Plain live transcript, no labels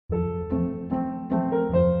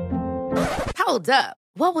Hold up.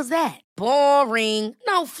 What was that? Boring.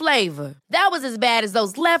 No flavor. That was as bad as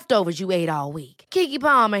those leftovers you ate all week. Keke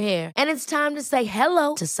Palmer here, and it's time to say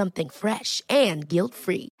hello to something fresh and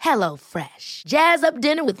guilt-free. Hello Fresh. Jazz up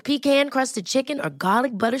dinner with pecan-crusted chicken or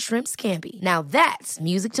garlic butter shrimp scampi. Now that's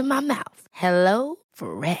music to my mouth. Hello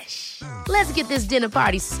Fresh. Let's get this dinner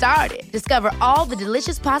party started. Discover all the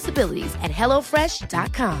delicious possibilities at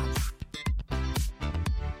hellofresh.com.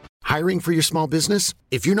 Hiring for your small business?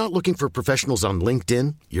 If you're not looking for professionals on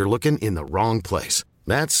LinkedIn, you're looking in the wrong place.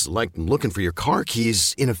 That's like looking for your car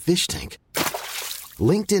keys in a fish tank.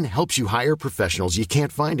 LinkedIn helps you hire professionals you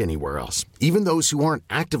can't find anywhere else, even those who aren't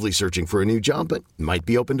actively searching for a new job but might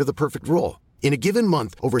be open to the perfect role. In a given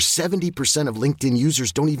month, over 70% of LinkedIn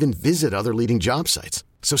users don't even visit other leading job sites.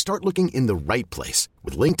 So start looking in the right place.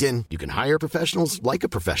 With LinkedIn, you can hire professionals like a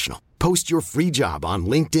professional. Post your free job on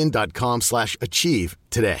linkedin.com/achieve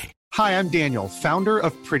today. Hi, I'm Daniel, founder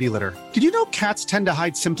of Pretty Litter. Did you know cats tend to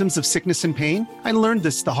hide symptoms of sickness and pain? I learned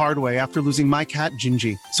this the hard way after losing my cat,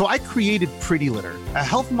 Gingy. So I created Pretty Litter, a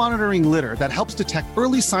health monitoring litter that helps detect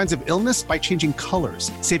early signs of illness by changing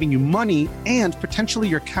colors, saving you money and potentially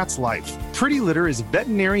your cat's life. Pretty Litter is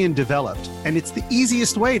veterinarian developed, and it's the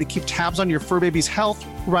easiest way to keep tabs on your fur baby's health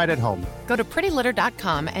right at home. Go to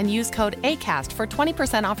prettylitter.com and use code ACAST for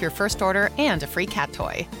 20% off your first order and a free cat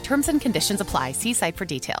toy. Terms and conditions apply. See site for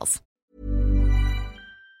details.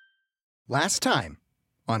 Last time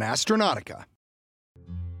on Astronautica.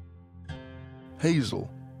 Hazel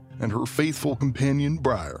and her faithful companion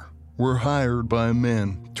Briar were hired by a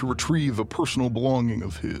man to retrieve a personal belonging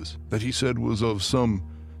of his that he said was of some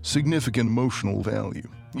significant emotional value.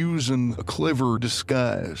 Using a clever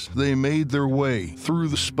disguise, they made their way through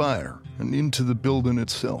the spire and into the building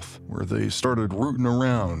itself, where they started rooting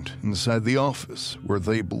around inside the office where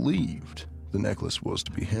they believed the necklace was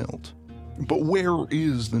to be held. But where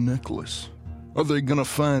is the necklace? Are they gonna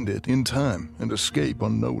find it in time and escape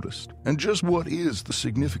unnoticed? And just what is the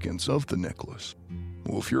significance of the necklace?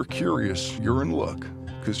 Well, if you're curious, you're in luck,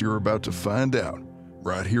 because you're about to find out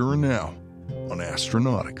right here and now on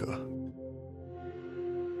Astronautica.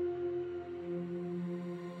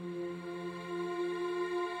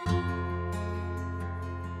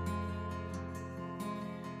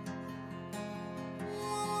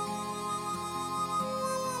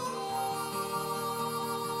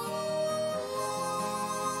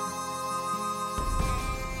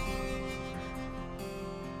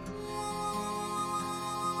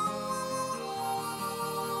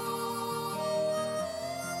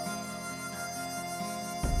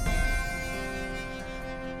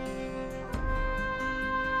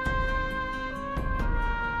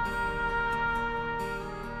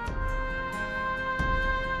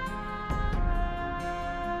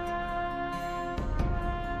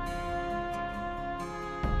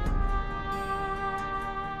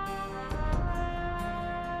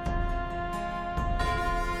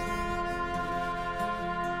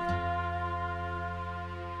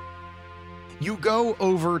 You go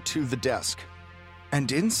over to the desk,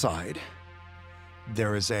 and inside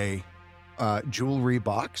there is a jewelry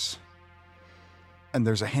box, and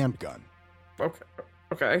there's a handgun.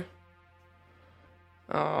 Okay.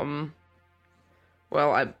 Well,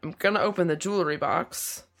 I'm gonna open the jewelry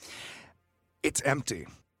box. It's empty.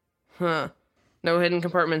 Huh. No hidden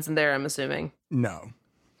compartments in there, I'm assuming. No.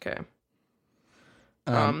 Okay.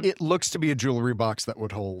 It looks to be a jewelry box that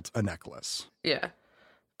would hold a necklace. Yeah.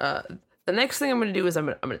 The next thing I'm going to do is I'm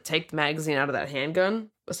going to take the magazine out of that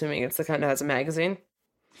handgun, assuming it's the kind that has a magazine.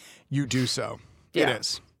 You do so. Yeah. It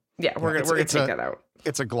is. Yeah, we're going to take that out.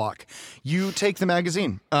 It's a Glock. You take the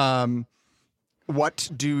magazine.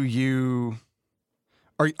 What do you...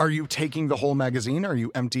 Are you taking the whole magazine? Are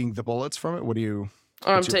you emptying the bullets from it? What do you...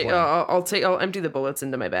 I'll empty the bullets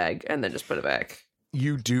into my bag and then just put it back.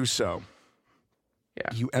 You do so.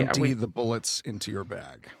 Yeah. You empty the bullets into your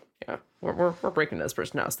bag. Yeah. We're breaking into this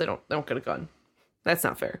person's house. They don't get a gun. That's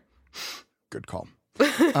not fair. Good call.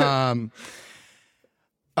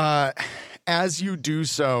 As you do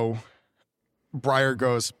so, Briar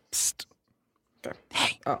goes, "Psst. Okay.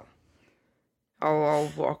 Hey." Oh.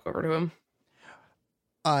 I'll walk over to him.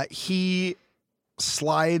 He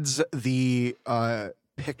slides the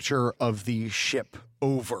picture of the ship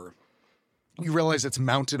over. You realize it's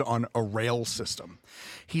mounted on a rail system.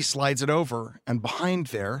 He slides it over, and behind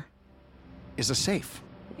there is a safe.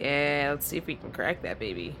 Yeah, let's see if we can crack that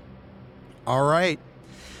baby. All right.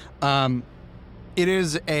 It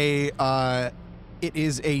is a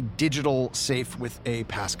digital safe with a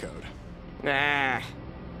passcode. Ah.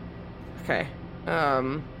 Okay.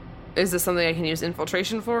 Is this something I can use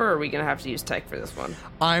infiltration for, or are we going to have to use tech for this one?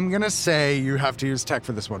 I'm going to say you have to use tech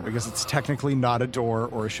for this one because it's technically not a door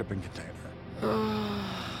or a shipping container.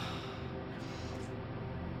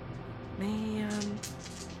 Man.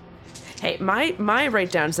 Hey, my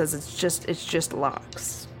write down says it's just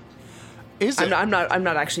locks. Is it? I'm not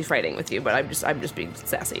actually fighting with you, but I'm just being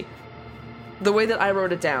sassy. The way that I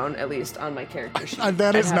wrote it down, at least on my character sheet.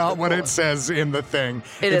 That is not what it says in the thing.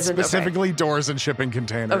 It's specifically doors and shipping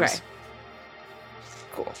containers. Okay.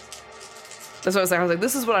 Cool. That's what I was saying. I was like,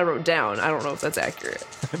 this is what I wrote down. I don't know if that's accurate.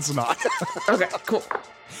 It's not. Okay, cool.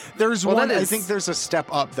 There's one, I think there's a step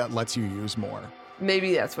up that lets you use more.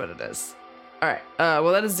 Maybe that's what it is. All right.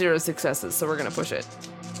 Well, that is 0 successes, so we're going to push it.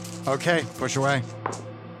 Okay, push away.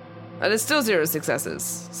 That is still 0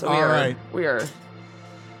 successes. So we are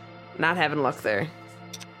not having luck there.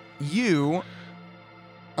 You,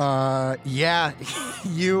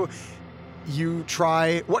 you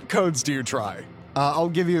try. What codes do you try? I'll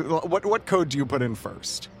give you. What code do you put in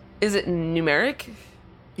first? Is it numeric?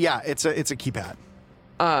 Yeah, it's a keypad.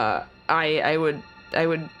 I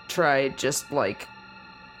would try just like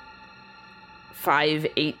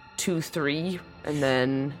 5823, and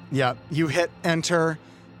then yeah, you hit enter,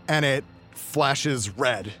 and it flashes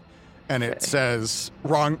red. And it says,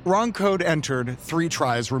 wrong code entered, 3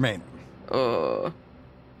 tries remaining. And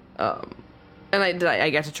I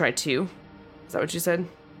got to try 2? Is that what you said?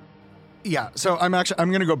 Yeah, so I'm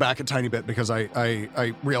going to go back a tiny bit because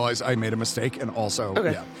I realize I made a mistake, and also,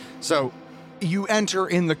 yeah. So you enter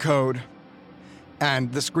in the code,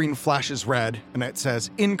 and the screen flashes red, and it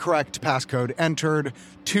says, incorrect passcode entered,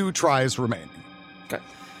 2 tries remaining. Okay.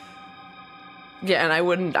 Yeah, and I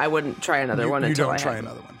wouldn't try another one until I try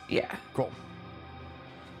another one. Yeah. Cool.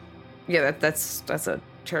 Yeah, that's a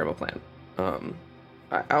terrible plan.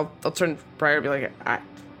 I'll turn Briar and be like,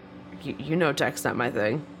 you know, tech's not my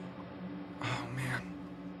thing. Oh man,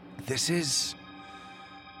 this is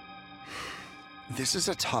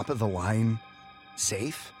a top of the line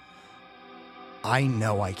safe. I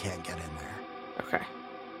know I can't get in there. Okay.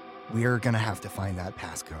 We're gonna have to find that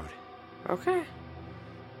passcode. Okay.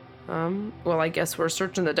 Well, I guess we're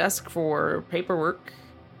searching the desk for paperwork.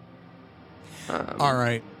 All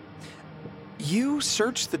right. You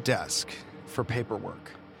search the desk for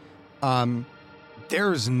paperwork.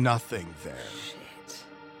 There's nothing there.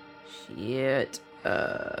 Shit.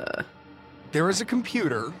 There is a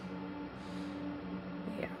computer.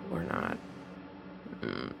 Yeah, we're not.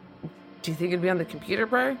 Do you think it'd be on the computer,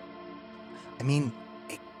 bro? I mean,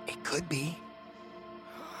 it could be.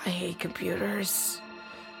 I hate computers.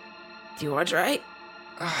 Do you want to try?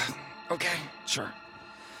 Okay, sure.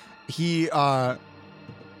 He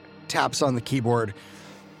taps on the keyboard,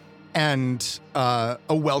 and a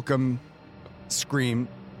welcome screen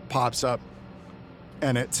pops up,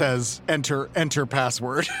 and it says, enter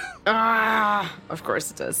password. Of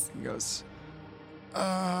course it does. He goes,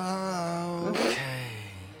 okay.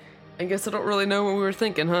 I guess I don't really know what we were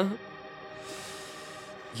thinking, huh?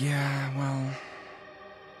 Yeah, well,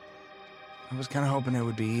 I was kind of hoping it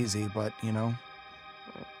would be easy, but, you know,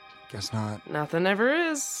 guess not. Nothing ever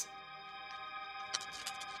is.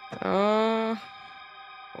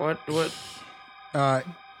 What?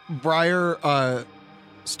 Briar,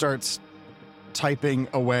 starts typing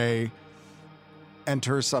away,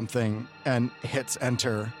 enters something, and hits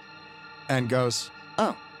enter, and goes,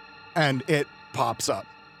 oh, and it pops up.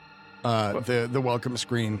 The welcome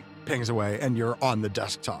screen pings away, and you're on the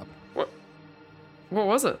desktop. What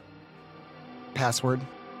was it? Password.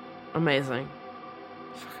 Amazing.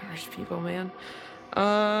 Fucking rich people, man.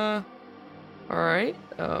 All right.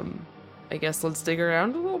 I guess let's dig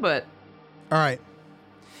around a little bit. All right.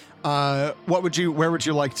 Where would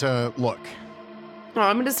you like to look? Oh,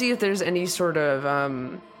 I'm going to see if there's any sort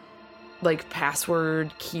of, like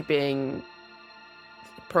password keeping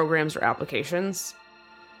programs or applications.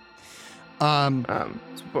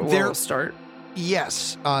 We'll start.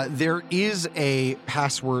 Yes, there is a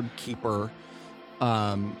password keeper.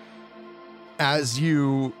 As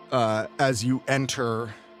you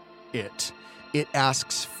enter it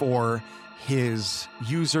asks for his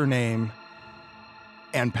username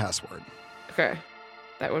and password. Okay,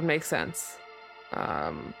 that would make sense.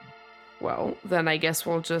 Well, then I guess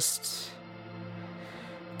we'll just...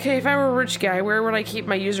 Okay, if I were a rich guy, where would I keep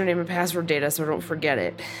my username and password data so I don't forget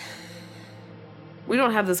it? We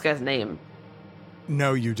don't have this guy's name.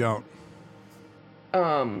 No, you don't.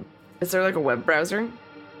 Is there like a web browser?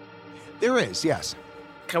 There is, yes.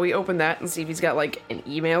 Can we open that and see if he's got like an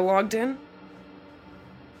email logged in?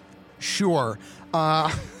 Sure.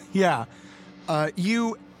 Yeah.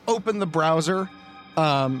 You open the browser,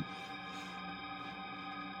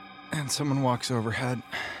 And someone walks overhead.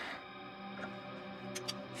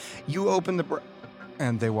 You open the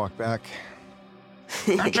and they walk back.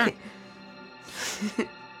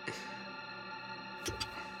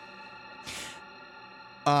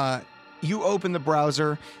 You open the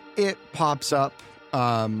browser. It pops up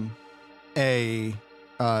a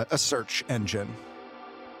search engine.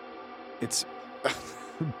 It's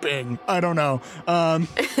Bing. I don't know.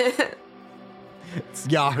 It's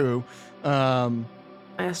Yahoo.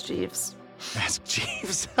 Ask Jeeves. Ask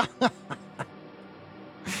Jeeves.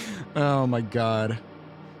 Oh my God.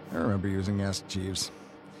 I remember using Ask Jeeves.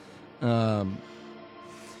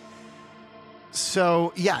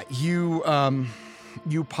 So yeah, you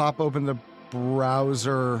pop open the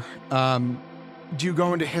browser. Do you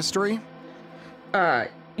go into history? Yeah,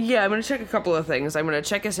 I'm gonna check a couple of things. I'm gonna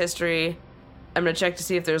check his history. I'm gonna check to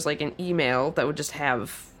see if there's like an email that would just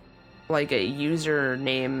have like a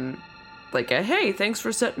username, like a "Hey, thanks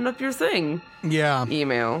for setting up your thing." Yeah.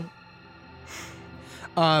 Email.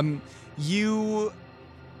 You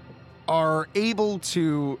are able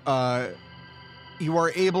to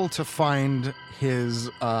find his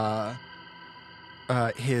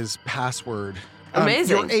password.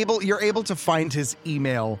 Amazing. You're able to find his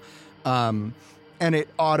email, and it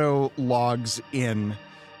auto logs in.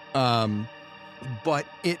 But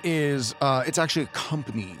it's actually a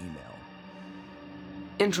company email.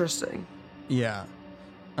 Interesting. Yeah.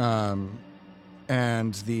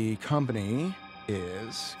 And the company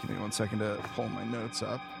is, give me 1 second to pull my notes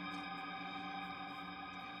up.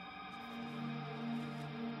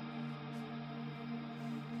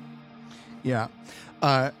 Yeah.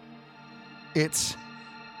 It's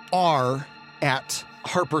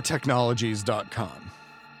r@harpertechnologies.com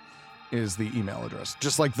is the email address.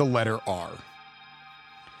 Just like the letter R.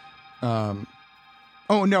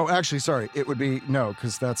 Oh, no, actually, sorry. It would be, no,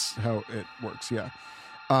 because that's how it works, yeah.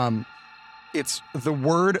 It's the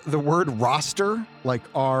word roster, like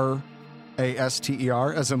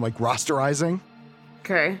R-A-S-T-E-R, as in like rosterizing.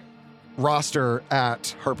 Okay. Roster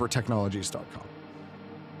at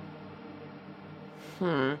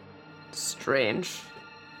harpertechnologies.com. Strange.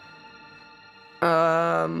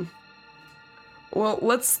 Well,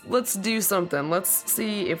 let's do something. Let's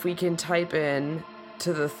see if we can type in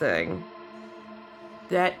to the thing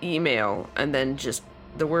that email and then just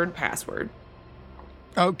the word password.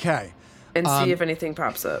 Okay. And see if anything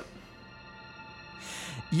pops up.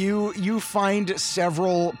 You find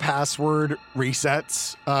several password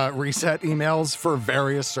reset emails for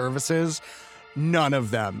various services. None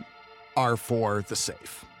of them are for the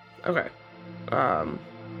safe. Okay.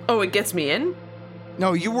 It gets me in?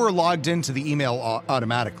 No, you were logged into the email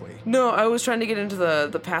automatically. No, I was trying to get into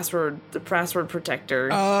the password protector.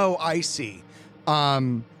 Oh, I see.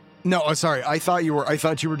 No, sorry. I thought you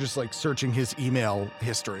were just like searching his email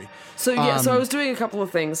history. So yeah, so I was doing a couple of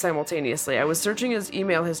things simultaneously. I was searching his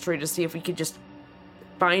email history to see if we could just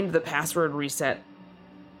find the password reset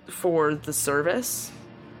for the service.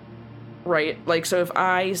 Right? Like, so if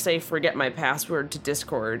I say forget my password to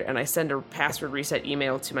Discord and I send a password reset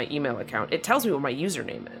email to my email account, it tells me what my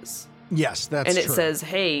username is. Yes, that's true. And it says,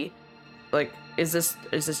 "Hey, like, is this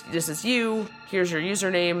you? Here's your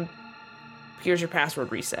username. Here's your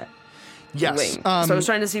password reset." Yes. Link. So I was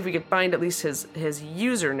trying to see if we could find at least his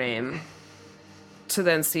username to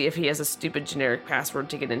then see if he has a stupid generic password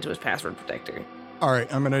to get into his password protector. All right,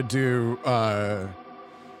 I'm gonna do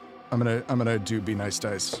Be Nice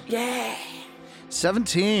Dice. Yeah.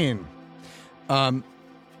 17.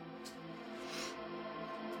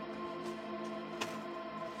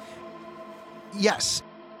 Yes,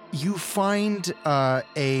 you find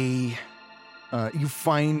a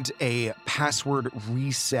password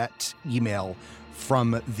reset email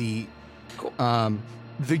from the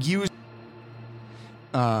user.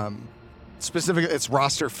 Specifically, it's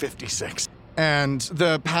roster 56. And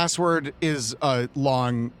the password is a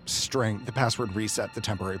long string. The password reset, the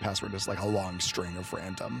temporary password, is like a long string of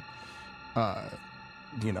random,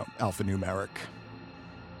 alphanumeric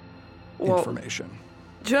information.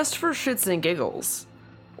 Just for shits and giggles,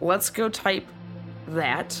 let's go type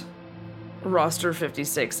that roster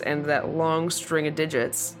 56 and that long string of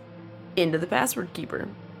digits into the password keeper.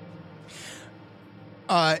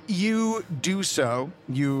 You do so.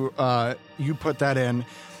 You put that in.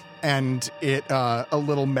 And a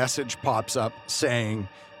little message pops up saying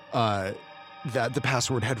that the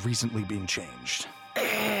password had recently been changed.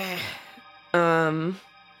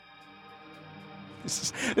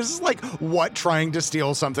 This is like what trying to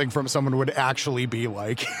steal something from someone would actually be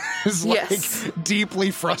like. It's like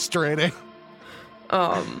deeply frustrating.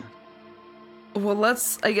 Well,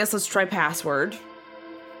 let's try password.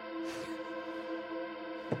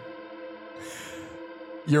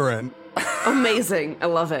 You're in. Amazing. I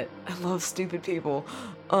love it. I love stupid people.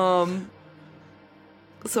 So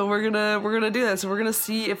we're gonna do that. So we're gonna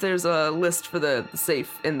see if there's a list for the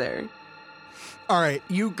safe in there. All right,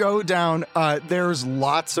 you go down. There's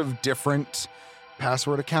lots of different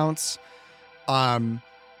password accounts. You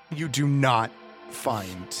do not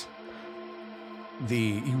find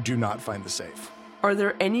the safe. Are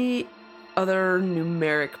there any other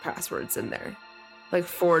numeric passwords in there? Like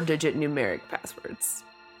 4-digit numeric passwords?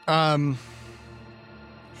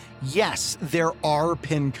 Yes, there are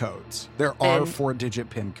PIN codes. There are 4-digit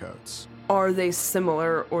PIN codes. Are they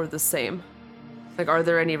similar or the same? Like, are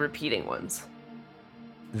there any repeating ones?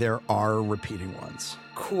 There are repeating ones.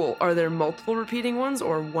 Cool. Are there multiple repeating ones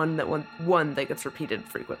or one that gets repeated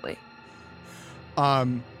frequently?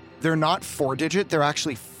 They're not 4-digit, they're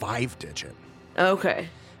actually 5-digit. Okay.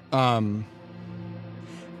 And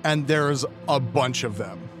there's a bunch of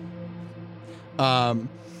them.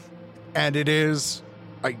 And it is,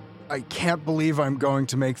 I can't believe I'm going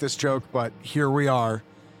to make this joke, but here we are,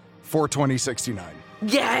 42069.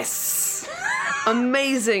 Yes!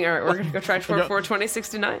 Amazing. All right, we're going to go try for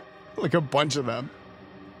 42069. Like a bunch of them.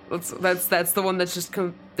 That's the one that's just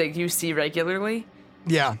that you see regularly?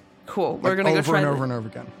 Yeah. Cool. Like we're going to go try over and over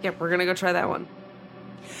again. Yep, we're going to go try that one.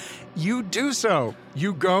 You do so.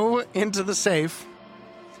 You go into the safe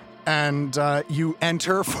and you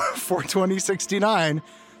enter 42069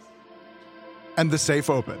 and the safe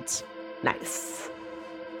opens. Nice.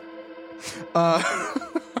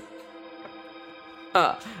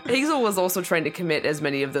 Hazel was also trying to commit as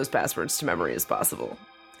many of those passwords to memory as possible.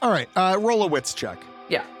 All right, roll a wits check.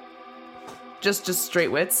 Yeah. Just straight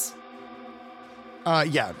wits?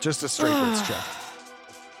 Yeah, just a straight wits check.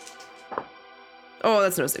 Oh,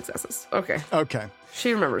 that's no successes. Okay. Okay.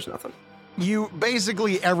 She remembers nothing. You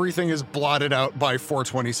basically everything is blotted out by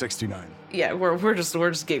 42069. Yeah, we're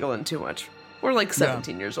just giggling too much. We're like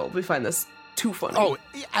 17 years old. We find this too funny. Oh,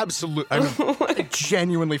 absolutely. I mean,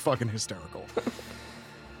 genuinely fucking hysterical.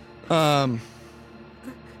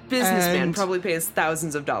 Businessman probably pays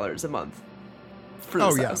thousands of dollars a month for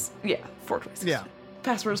this house. Yeah, 42069. Yeah.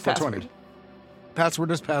 Password is password.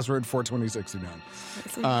 Password is password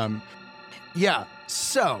 42069. Yeah,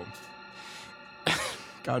 so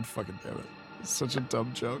God fucking damn it. It's such a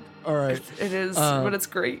dumb joke. All right. It is, but it's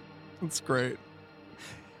great. It's great.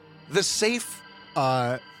 The safe,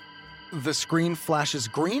 the screen flashes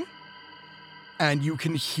green, and you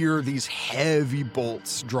can hear these heavy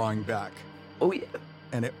bolts drawing back. Oh, yeah.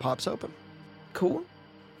 And it pops open. Cool.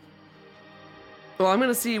 Well, I'm going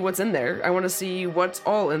to see what's in there. I want to see what's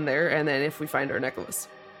all in there, and then if we find our necklace.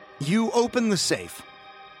 You open the safe,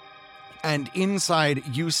 and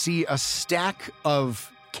inside you see a stack of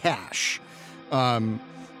cash.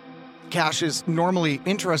 Cash is normally,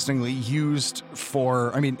 interestingly, used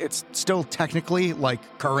for, I mean, it's still technically like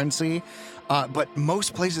currency, but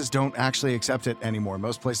most places don't actually accept it anymore.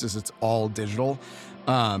 Most places it's all digital.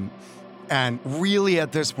 And really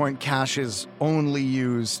at this point, cash is only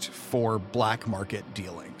used for black market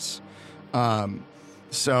dealings.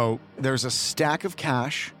 So there's a stack of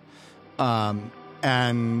cash, and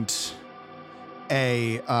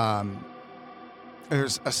there's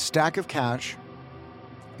a stack of cash.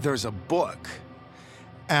 There's a book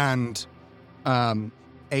and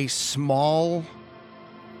a small,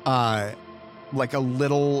 like a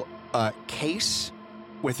little case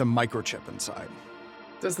with a microchip inside.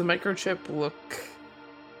 Does the microchip look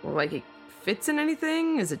like it fits in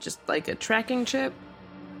anything? Is it just like a tracking chip?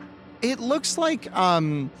 It looks like,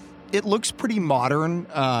 it looks pretty modern.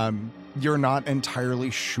 You're not entirely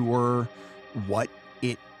sure what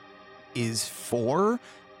it is for.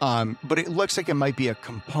 But it looks like it might be a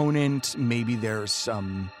component. Maybe there's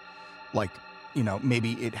some, like, you know,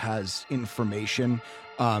 maybe it has information.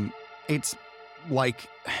 It's like,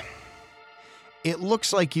 it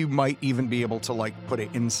looks like you might even be able to, like, put it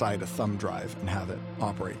inside a thumb drive and have it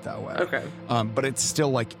operate that way. Okay. But it's still,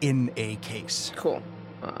 like, in a case. Cool.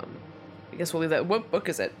 I guess we'll leave that. What book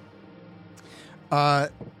is it?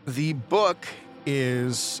 The book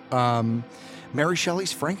is Mary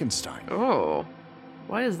Shelley's Frankenstein. Oh.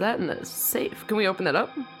 Why is that in the safe? Can we open that up?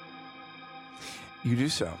 You do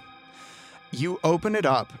so. You open it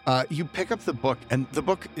up. You pick up the book, and the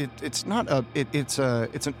book it's not a it's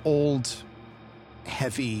an old,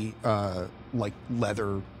 heavy like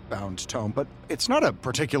leather bound tome, but it's not a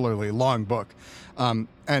particularly long book,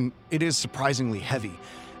 and it is surprisingly heavy.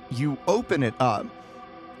 You open it up,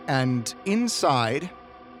 and inside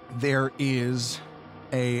there is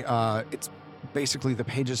a it's basically the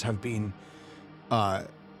pages have been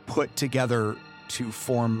put together to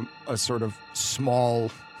form a sort of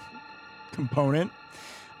small component.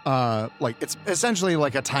 Like it's essentially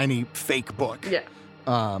like a tiny fake book.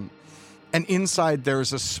 Yeah. And inside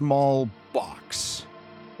there's a small box.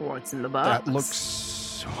 What's in the box? That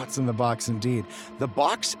looks... What's in the box, indeed. The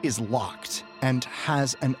box is locked and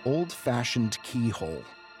has an old-fashioned keyhole.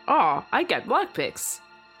 Oh, I got lockpicks.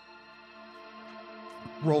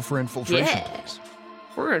 Roll for infiltration, Yeah. please.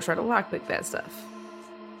 We're gonna try to lockpick that stuff.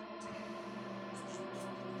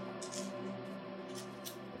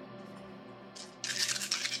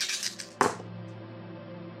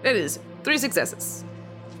 It is 3 successes.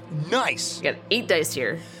 Nice. We got 8 dice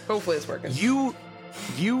here. Hopefully it's working.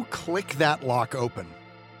 You click that lock open,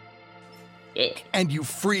 Yeah. and you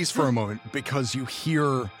freeze for a moment because you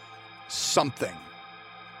hear something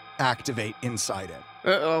activate inside it.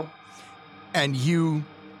 Uh-oh. And you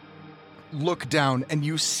look down and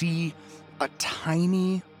you see a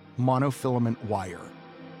tiny monofilament wire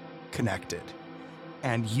connected.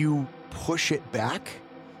 And you push it back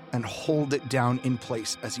and hold it down in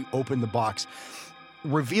place as you open the box,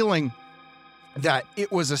 revealing that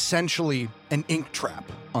it was essentially an ink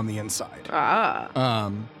trap on the inside.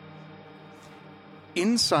 Ah.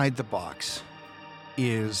 Inside the box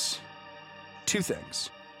is 2 things.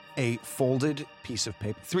 A folded piece of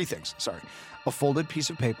paper. 3 things, sorry. A folded piece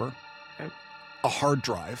of paper, Okay. a hard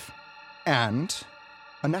drive, and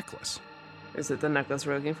a necklace. Is it the necklace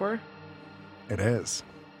we're looking for? It is.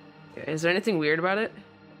 Is there anything weird about it?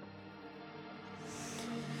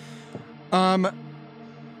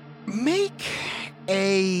 Make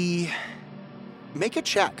a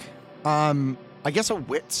check. I guess a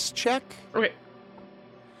wits check. Okay.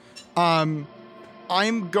 I'm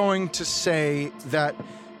going to say that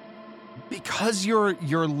because you're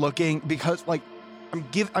looking, because like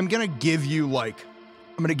I'm gonna give you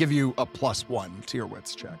a +1 to your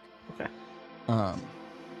wits check. Okay.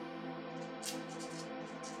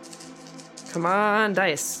 Come on,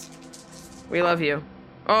 dice. We love you.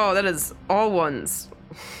 Oh, that is all ones.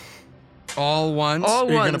 All ones. All Are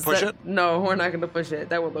you ones. gonna push it? No, we're not gonna push it.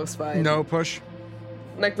 That one looks fine. No push.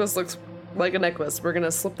 Necklace looks like a necklace. We're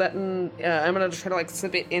gonna slip that in. I'm gonna try to like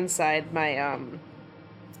slip it inside my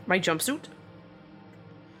my jumpsuit.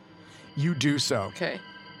 You do so. Okay.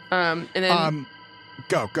 And then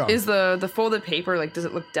Go. is the folded paper like? Does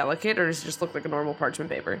it look delicate or does it just look like a normal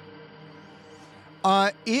parchment paper?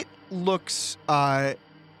 It looks like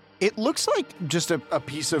just a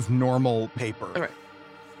piece of normal paper. All right.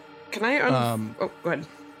 Can I? Oh, go ahead.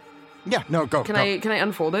 Yeah. No. Go. Can go. I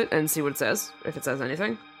unfold it and see what it says? If it says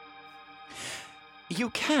anything. You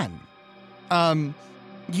can.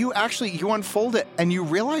 You unfold it and you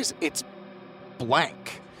realize it's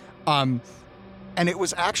blank. And it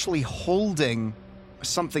was actually holding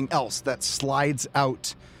something else that slides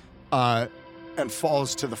out and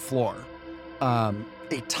falls to the floor. A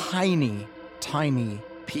tiny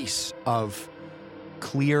piece of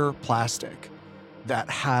clear plastic that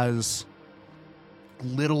has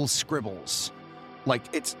little scribbles. Like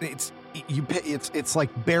it's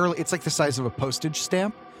like barely, it's like the size of a postage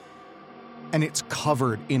stamp, and it's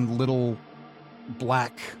covered in little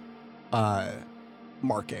black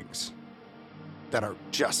markings that are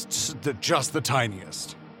just the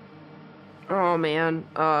tiniest. Oh man.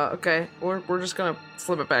 Okay. We're just gonna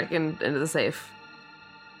slip it back into the safe.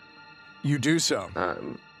 You do so.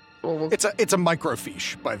 It's a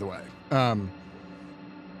microfiche, by the way.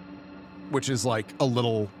 Which is like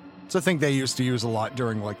it's a thing they used to use a lot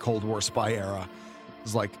during like Cold War spy era.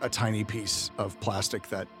 It's like a tiny piece of plastic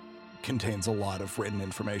that contains a lot of written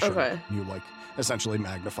information. Okay. You like essentially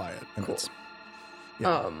magnify it. And Cool. it's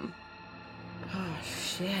yeah. Oh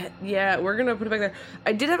shit. Yeah, we're gonna put it back there.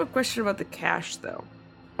 I did have a question about the cash though.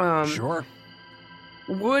 Sure.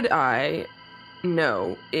 Would I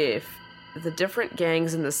know if the different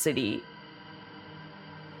gangs in the city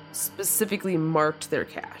specifically marked their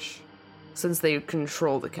cash, since they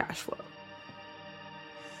control the cash flow?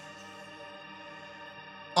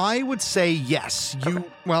 I would say yes.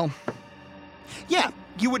 Yeah,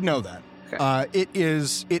 you would know that. Okay. It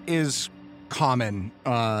is common.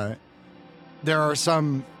 There are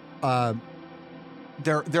some.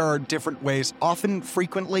 There are different ways.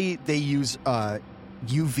 Frequently, they use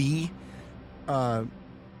UV.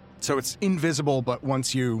 So it's invisible, but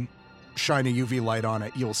once you shine a UV light on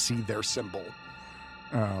it, you'll see their symbol.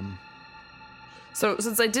 So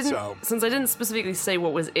since I didn't specifically say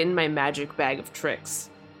what was in my magic bag of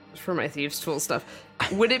tricks for my thieves' tool stuff,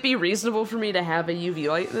 would it be reasonable for me to have a UV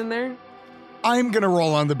light in there? I'm gonna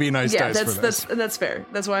roll on the Be Nice dice for this. That's fair.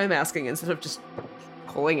 That's why I'm asking instead of just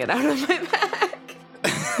pulling it out of my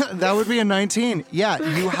bag. That would be a 19. Yeah,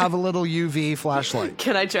 you have a little UV flashlight.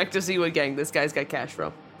 Can I check to see what gang this guy's got cash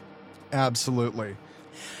from? Absolutely.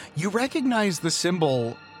 You recognize the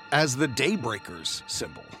symbol as the Daybreakers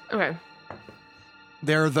symbol. Okay.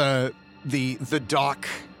 They're the dock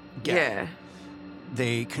gang. Yeah.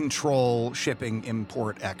 They control shipping,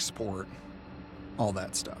 import, export, all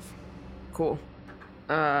that stuff. Cool.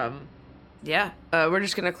 Yeah. We're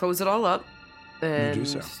just gonna close it all up and do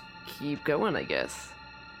so. keep going, I guess.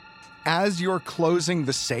 As you're closing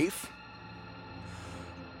the safe,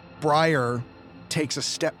 Briar takes a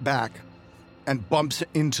step back and bumps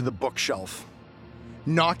into the bookshelf,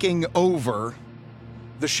 knocking over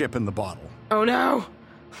the ship in the bottle, Oh no!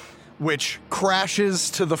 which crashes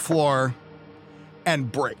to the floor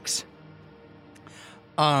and breaks.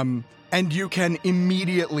 And you can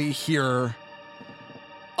immediately hear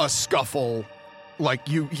a scuffle. Like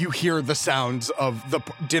you hear the sounds of the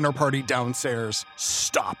dinner party downstairs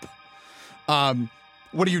stop.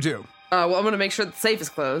 What do you do? Well, I'm gonna make sure the safe is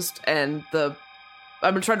closed, and I'm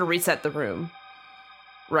gonna try to reset the room.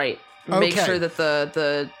 Right. Make Okay. sure that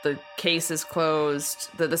the case is closed,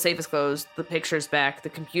 the safe is closed, the picture's back, the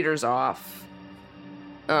computer's off.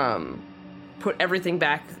 Put everything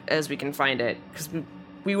back as we can find it, because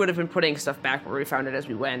we would have been putting stuff back where we found it as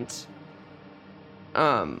we went.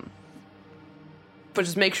 But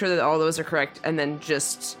just make sure that all those are correct, and then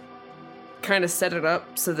just kind of set it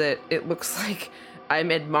up so that it looks like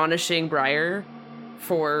I'm admonishing Briar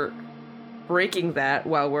for breaking that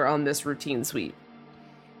while we're on this routine sweep.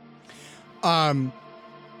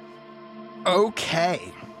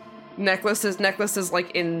 Okay. Necklace is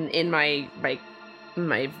like in my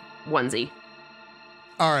onesie.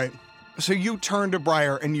 All right. So you turn to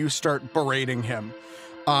Briar and you start berating him.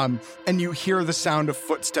 And you hear the sound of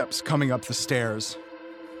footsteps coming up the stairs.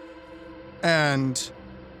 And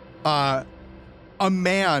a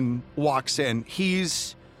man walks in.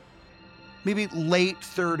 He's maybe late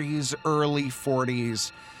 30s, early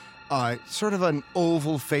 40s. Sort of an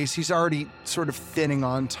oval face. He's already sort of thinning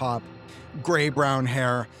on top. Gray-brown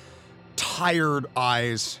hair. Tired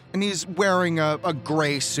eyes. And he's wearing a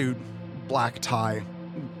gray suit, black tie,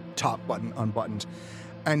 top button unbuttoned.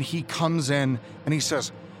 And he comes in and he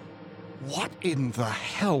says, "What in the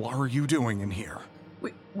hell are you doing in here?"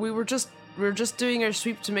 We were just doing our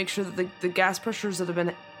sweep to make sure that the gas pressures that have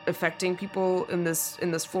been affecting people in this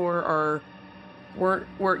floor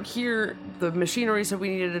weren't here. The machinery said we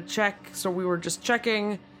needed to check, so we were just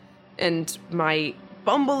checking. And my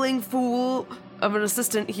bumbling fool of an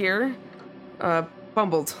assistant here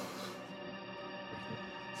bumbled.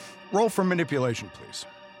 Roll for manipulation, please.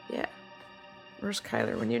 Yeah. Where's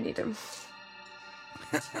Kyler when you need him?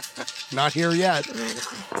 Not here yet.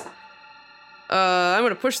 I'm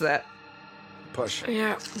gonna push that. Push.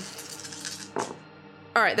 Yeah.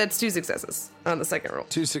 All right, that's 2 successes on the second roll.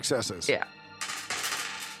 2 successes. Yeah.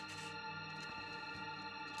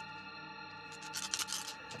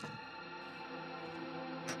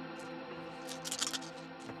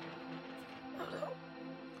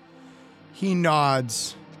 He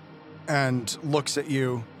nods and looks at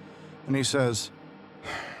you and he says,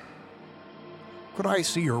 "Could I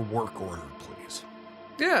see your work order, please?"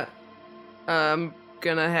 Yeah. I'm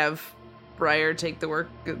gonna have Briar take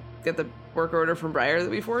get the work order from Briar that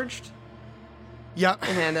we forged Yeah.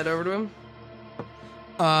 and hand that over to him.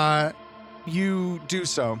 You do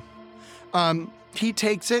so. He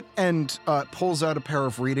takes it and pulls out a pair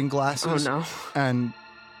of reading glasses. Oh, no. And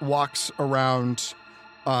walks around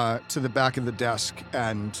to the back of the desk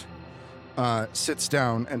and sits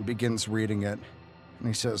down and begins reading it. And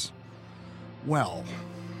he says, "Well,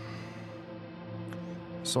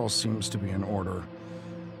 this all seems to be in order.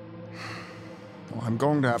 Well, I'm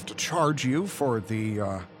going to have to charge you for the,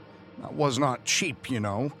 that was not cheap, you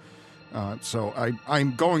know. So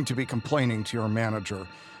I'm going to be complaining to your manager.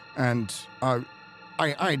 And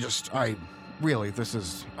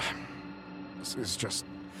this is just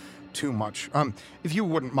too much. If you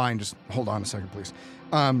wouldn't mind, just hold on a second, please."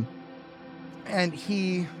 And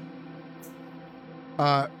he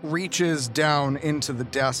reaches down into the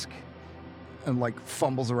desk and like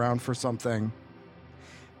fumbles around for something.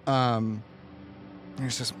 And he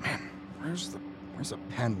says, "Man, where's a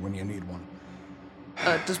pen when you need one?"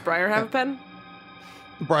 Does Briar have a pen?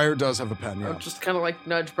 Briar does have a pen, yeah. I'll just kind of like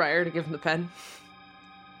nudge Briar to give him the pen.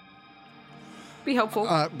 Be helpful.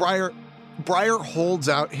 Briar holds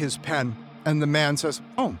out his pen, and the man says,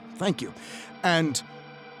 "Oh, thank you," and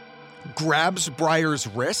grabs Briar's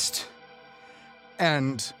wrist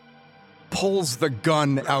and pulls the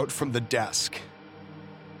gun out from the desk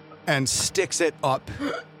and sticks it up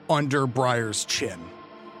under Briar's chin.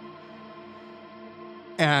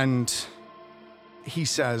 And he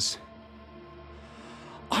says,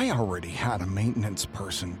 I already had a maintenance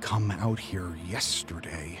person come out here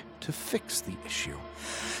yesterday to fix the issue.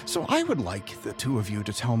 So I would like the two of you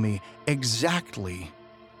to tell me exactly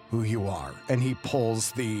who you are. And he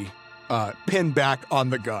pulls the pin back on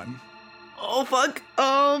the gun. Oh, fuck.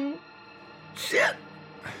 Shit.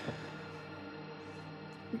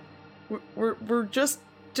 We're just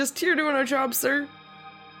here doing our job, sir.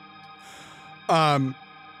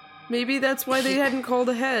 Maybe that's why they hadn't called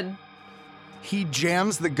ahead. He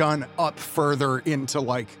jams the gun up further into,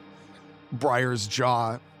 like, Briar's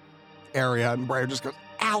jaw area, and Briar just goes,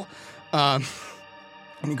 ow! And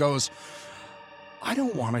he goes, I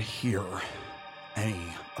don't want to hear any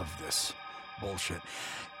of this bullshit.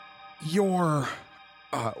 Your,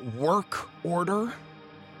 work order?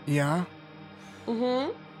 Yeah?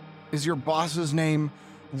 Mm-hmm. Is your boss's name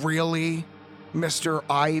really Mr.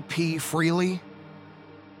 I.P. Freely?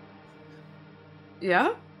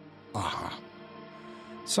 Yeah? Uh-huh.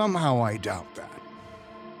 Somehow I doubt that.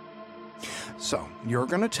 So, you're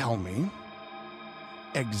gonna tell me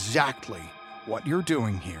exactly what you're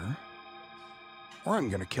doing here, or I'm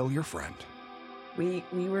gonna kill your friend. We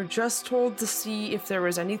were just told to see if there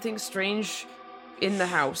was anything strange in the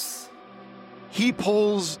house. He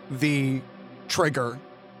pulls the trigger,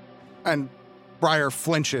 and Briar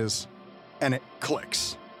flinches, and it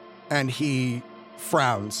clicks. And he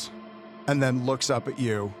frowns, and then looks up at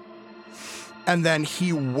you. And then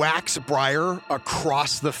he whacks Briar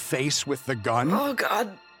across the face with the gun. Oh,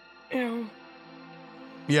 God. Ew.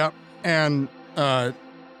 Yep, and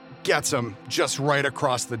gets him just right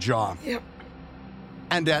across the jaw. Yep.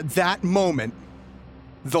 And at that moment,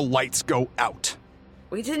 the lights go out.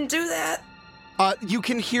 We didn't do that. You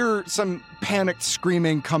can hear some panicked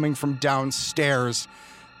screaming coming from downstairs.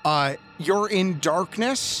 You're in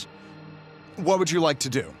darkness. What would you like to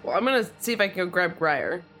do? Well, I'm gonna see if I can go grab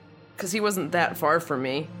Briar, because he wasn't that far from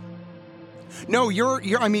me. No, you're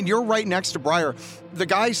right next to Briar. The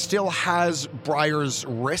guy still has Briar's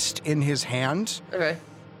wrist in his hand. Okay.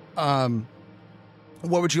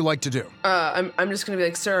 What would you like to do? I'm just gonna be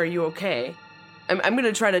like, sir, are you okay? I'm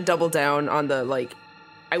gonna try to double down on the, like,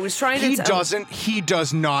 I was trying to... He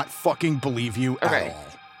does not fucking believe you at all.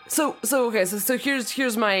 So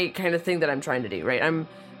here's my kind of thing that I'm trying to do, right?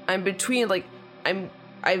 I'm between, like,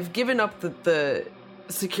 I've given up the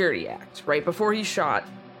Security Act, right? Before he shot,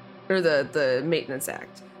 or the Maintenance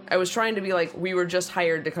Act. I was trying to be like, we were just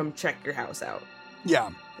hired to come check your house out. Yeah.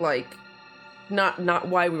 Like, not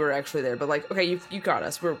why we were actually there, but like, okay, you got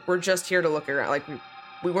us. We're just here to look around. Like,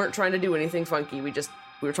 we weren't trying to do anything funky. We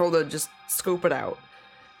were told to just scope it out.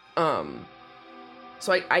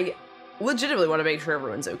 So I legitimately want to make sure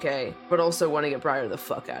everyone's okay, but also want to get Briar the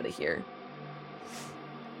fuck out of here.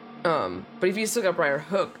 But if you still got Briar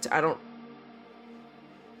hooked, I don't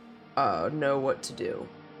know what to do.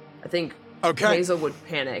 I think Hazel would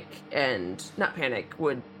panic, and not panic,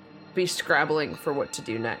 would be scrabbling for what to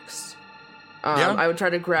do next. I would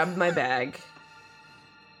try to grab my bag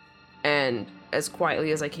and, as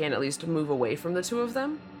quietly as I can, at least move away from the two of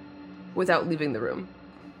them without leaving the room.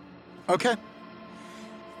 Okay.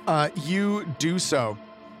 You do so.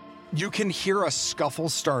 You can hear a scuffle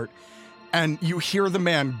start, and you hear the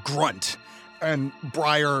man grunt, and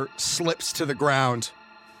Briar slips to the ground,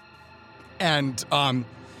 and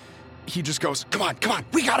he just goes, come on,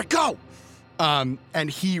 we gotta go! And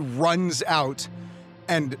he runs out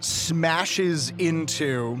and smashes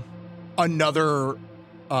into another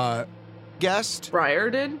guest. Briar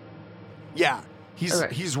did? Yeah,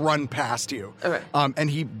 he's run past you. Okay. And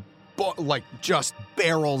he just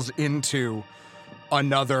barrels into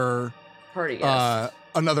another party guest.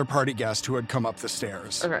 Another party guest who had come up the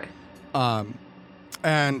stairs. Okay.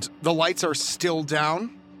 And the lights are still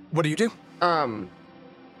down. What do you do?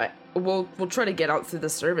 We'll try to get out through the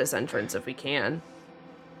service entrance if we can.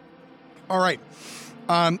 All right.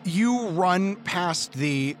 You run past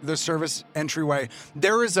the service entryway.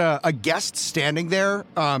 There is a guest standing there,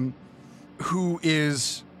 who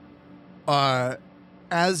is,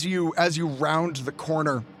 as you round the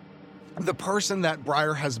corner, the person that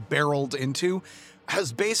Briar has barreled into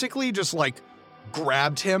has basically just, like,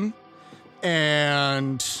 grabbed him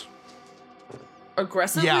and...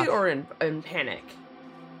 Aggressively or in panic?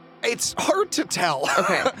 It's hard to tell.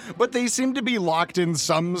 Okay. But they seem to be locked in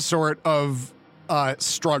some sort of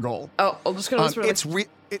struggle. I'll just kind of whisper.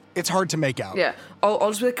 It's hard to make out. Yeah. I'll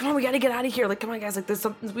just be like, come on, we gotta get out of here. Like, come on, guys. Like, there's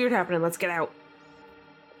something weird happening. Let's get out.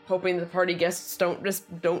 Hoping the party guests don't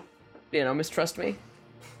mistrust me.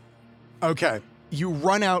 Okay. You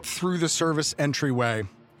run out through the service entryway,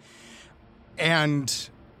 and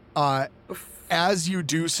as you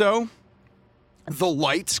do so, the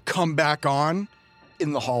lights come back on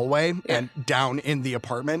in the hallway and down in the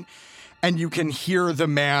apartment, and you can hear the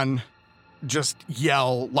man just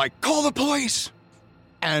yell, like, call the police!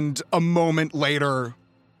 And a moment later,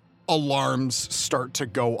 alarms start to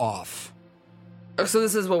go off. Oh, so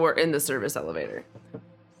this is when we're in the service elevator.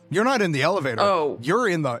 You're not in the elevator. Oh. You're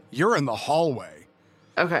in the hallway.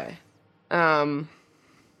 Okay. So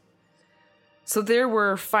there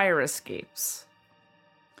were fire escapes.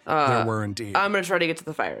 There were indeed. I'm going to try to get to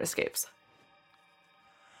the fire escapes.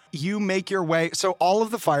 You make your way. So all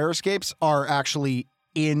of the fire escapes are actually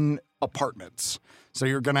in apartments. So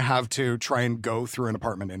you're going to have to try and go through an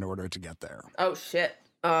apartment in order to get there. Oh, shit.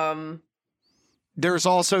 There's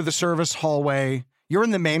also the service hallway. You're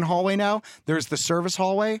in the main hallway now. There's the service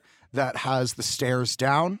hallway that has the stairs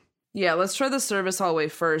down. Yeah, let's try the service hallway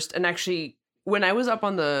first. And actually, when I was up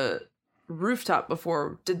on the rooftop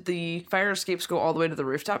before, did the fire escapes go all the way to the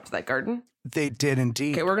rooftop, to that garden? They did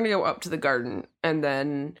indeed. Okay, we're going to go up to the garden, and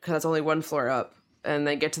then, because that's only one floor up, and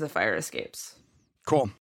then get to the fire escapes.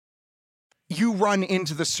 Cool. You run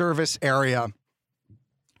into the service area,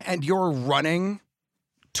 and you're running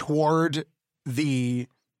toward the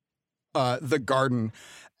garden,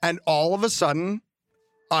 and all of a sudden,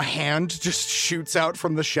 a hand just shoots out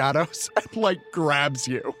from the shadows and, like, grabs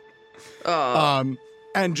you. And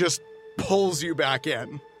just pulls you back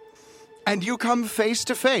in. And you come face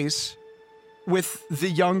to face with the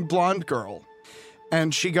young blonde girl.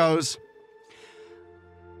 And she goes,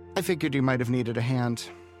 I figured you might have needed a hand.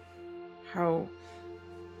 How?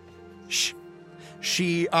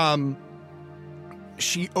 She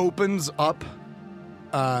opens up,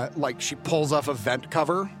 like she pulls off a vent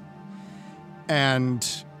cover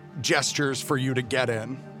and gestures for you to get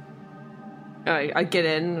in. I get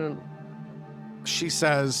in. She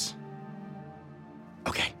says,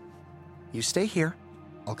 okay, you stay here.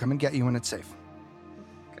 I'll come and get you when it's safe.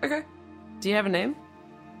 Okay. Do you have a name?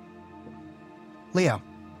 Leo.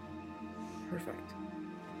 Perfect.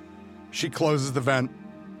 She closes the vent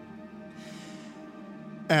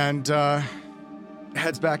and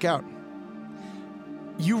heads back out.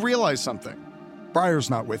 You realize something. Briar's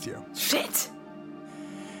not with you. Shit!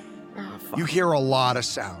 Oh, fuck. You hear a lot of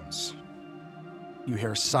sounds. You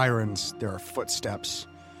hear sirens. There are footsteps.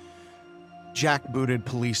 Jack-booted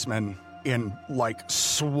policemen in, like,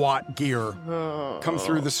 SWAT gear come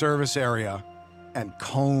through the service area and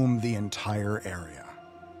comb the entire area.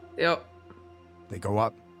 Yep. They go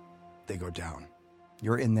up. They go down.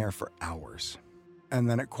 You're in there for hours. And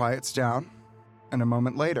then it quiets down. And a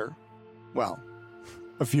moment later, well,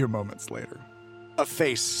 a few moments later, a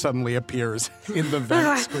face suddenly appears in the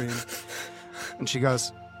vent screen. And she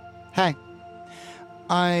goes, hey,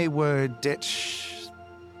 I would ditch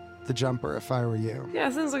the jumper if I were you. Yeah,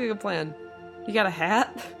 sounds like a good plan. You got a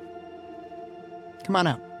hat? Come on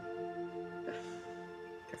out.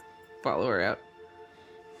 Follow her out.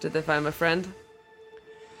 Did they find my friend?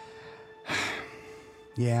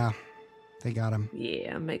 Yeah, they got him.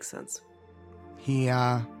 Yeah, makes sense. He,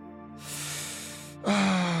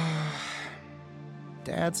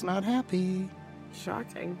 Dad's not happy.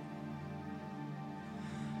 Shocking.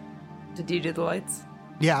 Did you do the lights?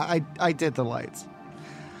 Yeah, I did the lights.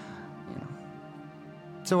 You know.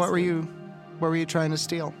 So what were you trying to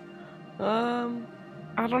steal? I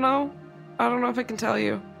don't know. I don't know if I can tell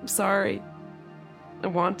you. I'm sorry. I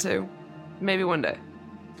want to. Maybe one day.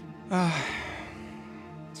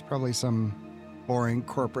 It's probably some boring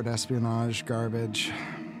corporate espionage garbage.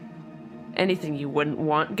 Anything you wouldn't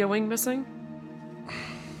want going missing?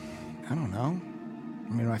 I don't know. I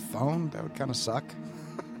mean, my phone, that would kind of suck.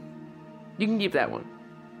 You can keep that one.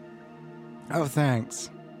 Oh, thanks.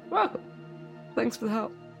 Welcome. Thanks for the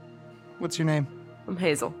help. What's your name? I'm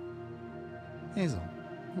Hazel. Hazel.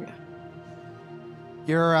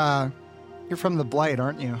 Yeah. You're from the Blight,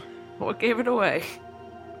 aren't you? What gave it away?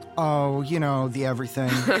 Oh, you know, the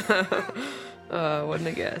everything. Wouldn't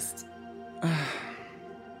have guessed.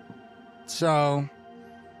 So, I'm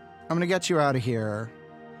gonna get you out of here.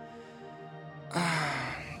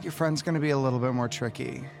 Your friend's gonna be a little bit more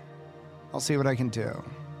tricky. I'll see what I can do.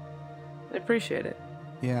 I appreciate it.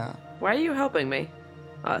 Yeah. Why are you helping me?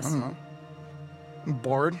 Us. I don't know. I'm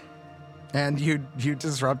bored. And you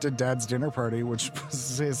disrupted Dad's dinner party, which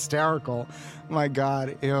was hysterical. My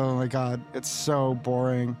God. Oh, my God. It's so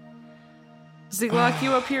boring. Does he lock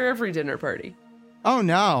you up here every dinner party? Oh,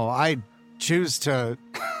 no. I choose to...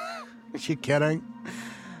 Are you kidding?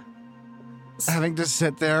 Having to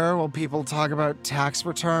sit there while people talk about tax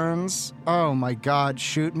returns. Oh, my God.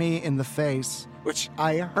 Shoot me in the face, which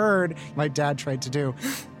I heard my dad tried to do.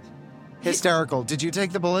 Hysterical. Did you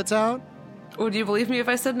take the bullets out? Would you believe me if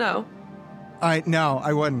I said no? No,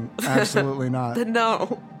 I wouldn't. Absolutely not.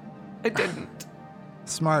 No, I didn't.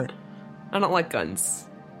 Smart. I don't like guns.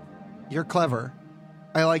 You're clever.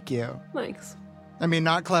 I like you. Thanks. I mean,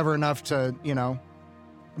 not clever enough to,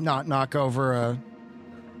 not knock over a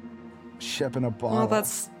ship in a bottle. Well,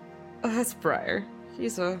 that's Briar.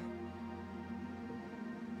 He's a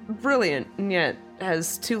brilliant, and yet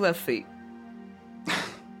has 2 left feet.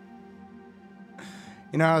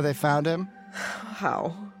 You know how they found him?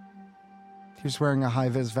 How? He was wearing a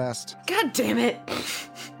high-vis vest. God damn it!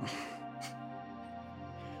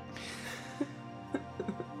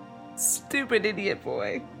 Stupid idiot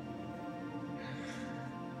boy.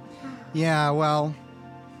 Yeah, well,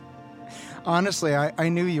 honestly, I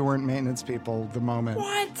knew you weren't maintenance people the moment.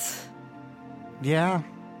 What? Yeah,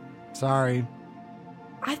 sorry.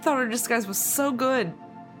 I thought our disguise was so good.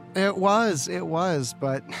 It was,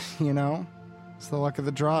 but, it's the luck of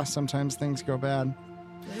the draw. Sometimes things go bad.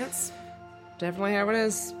 That's definitely how it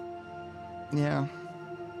is. Yeah.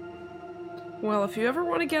 Well, if you ever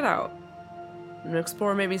want to get out and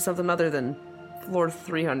explore maybe something other than floor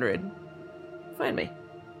 300, find me.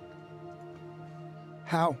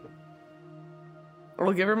 How?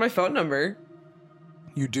 I'll give her my phone number.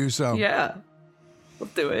 You do so. Yeah.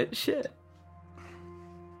 Let's do it. Shit.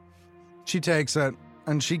 She takes it,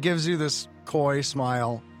 and she gives you this coy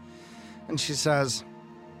smile, and she says,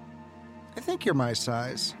 I think you're my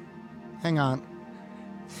size. Hang on.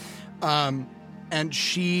 And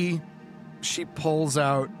she pulls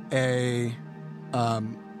out a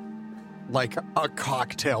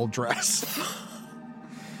cocktail dress.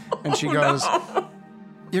 And she goes,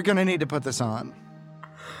 You're gonna need to put this on.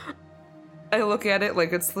 I look at it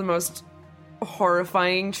like it's the most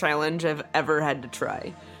horrifying challenge I've ever had to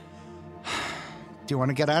try. Do you want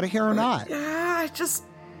to get out of here or not? Yeah, I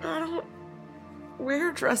don't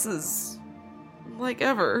wear dresses like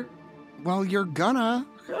ever. Well, you're gonna.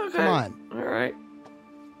 Okay. Come on. All right.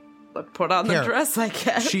 But put on the dress, I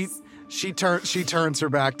guess. She turns her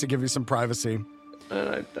back to give you some privacy.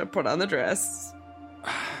 And I put on the dress.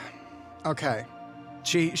 Okay.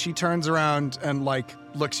 She turns around and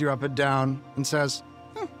looks you up and down and says,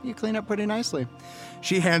 you clean up pretty nicely.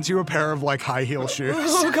 She hands you a pair of high heel shoes.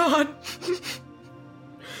 Oh God.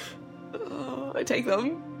 I take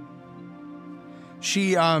them.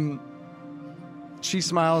 She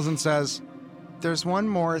smiles and says, there's one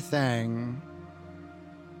more thing.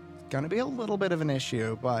 Gonna be a little bit of an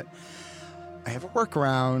issue, but I have a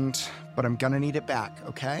workaround, but I'm gonna need it back,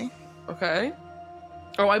 okay? Okay.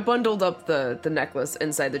 Oh, I bundled up the necklace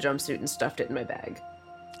inside the jumpsuit and stuffed it in my bag.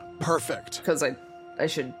 Perfect. Because I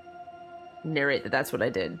should narrate that that's what I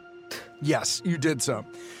did. Yes, you did so.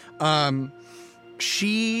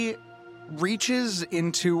 She reaches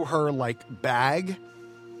into her bag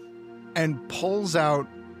and pulls out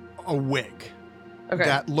a wig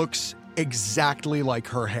that looks exactly like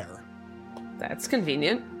her hair. That's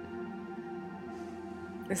convenient.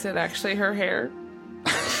 Is it actually her hair?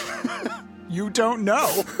 You don't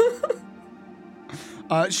know.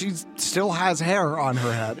 She still has hair on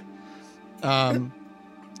her head.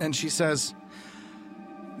 And she says,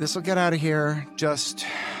 this will get out of here. Just,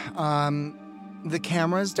 the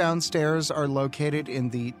cameras downstairs are located in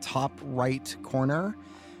the top right corner.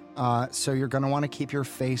 So you're going to want to keep your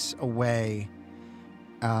face away,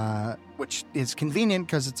 which is convenient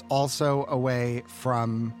because it's also away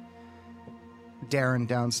from Darren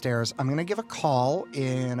downstairs. I'm going to give a call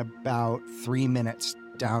in about 3 minutes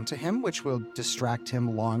down to him, which will distract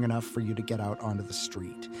him long enough for you to get out onto the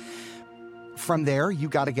street. From there, you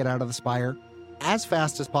got to get out of the spire as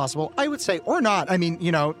fast as possible, I would say, or not. I mean,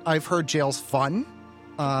 I've heard jail's fun.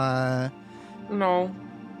 No.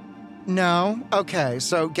 No? Okay,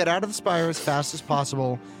 so get out of the spire as fast as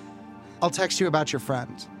possible. I'll text you about your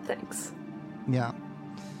friend. Thanks. Yeah.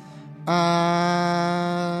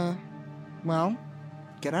 Well,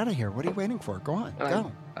 get out of here. What are you waiting for? Go on.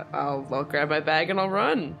 Go. I'll grab my bag and I'll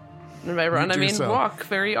run. And by run, I mean walk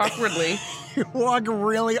very awkwardly. You walk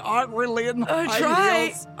really awkwardly in the high try.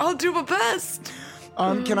 heels. I'll do my best.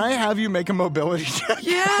 Can I have you make a mobility check?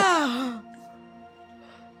 Yeah.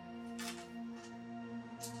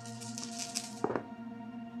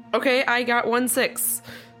 Okay, I got 1-6.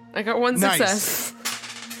 I got one success.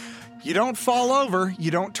 You don't fall over. You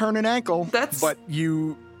don't turn an ankle. But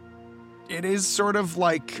it is sort of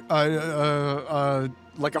like a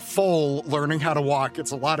foal learning how to walk.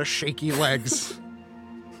 It's a lot of shaky legs.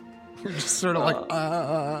 You're just sort of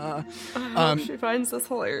I hope she finds this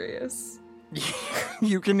hilarious.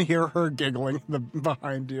 You can hear her giggling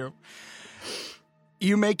behind you.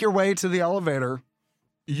 You make your way to the elevator.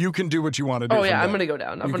 You can do what you want to do. Oh yeah, I'm gonna go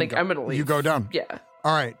down. I'm gonna leave. You go down. Yeah.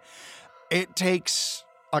 All right. It takes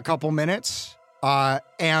a couple minutes,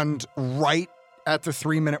 and right at the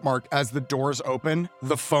 3-minute mark, as the doors open,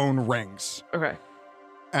 the phone rings. Okay.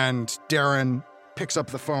 And Darren picks up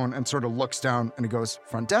the phone and sort of looks down, and he goes,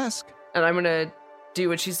 "Front desk." And I'm gonna do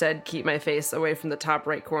what she said, keep my face away from the top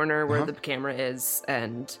right corner where the camera is,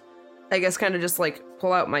 and I guess kind of just like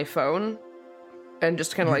pull out my phone and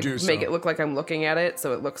just kind of like make it look like I'm looking at it,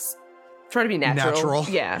 so it looks, try to be natural.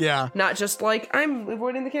 Yeah. Not just like I'm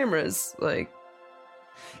avoiding the cameras. Like,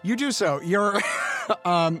 you do so. You're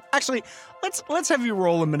actually, let's have you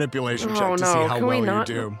roll a manipulation check to see how Can well we not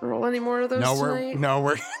you do. Roll any more of those tonight?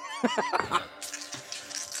 We're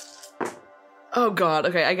Oh god.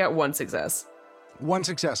 Okay, I got 1 success. 1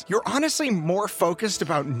 success. You're honestly more focused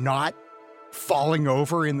about not falling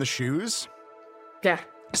over in the shoes. Yeah.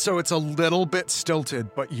 So it's a little bit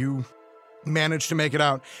stilted, but you manage to make it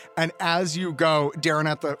out. And as you go, Darren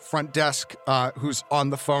at the front desk, who's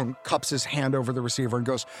on the phone, cups his hand over the receiver and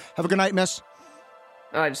goes, "Have a good night, miss."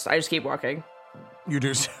 I just keep walking. You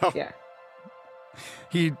do so. Yeah.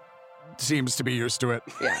 He seems to be used to it.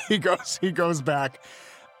 Yeah. He goes back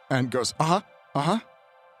and goes,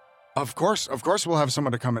 Of course we'll have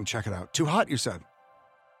someone to come and check it out. Too hot, you said.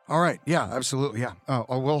 All right. Yeah, absolutely. Yeah.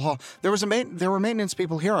 We'll there were maintenance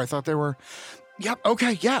people here. I thought they were. Yep.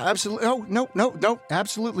 Okay. Yeah, absolutely. Oh, no.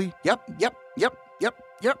 Absolutely. Yep.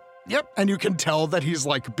 And you can tell that he's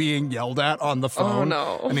like being yelled at on the phone.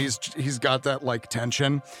 Oh, no. And he's got that like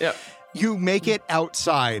tension. Yep. You make it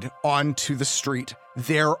outside onto the street.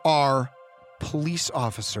 There are police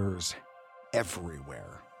officers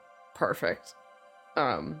everywhere. Perfect.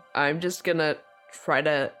 I'm just gonna try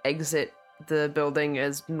to exit the building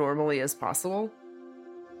as normally as possible.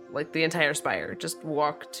 Like the entire spire. Just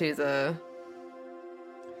walk to the...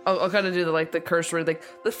 I'll kind of do the cursor, like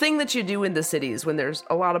the thing that you do in the cities when there's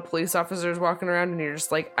a lot of police officers walking around and you're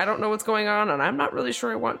just like, I don't know what's going on and I'm not really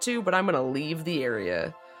sure I want to, but I'm gonna leave the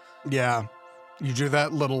area. Yeah. You do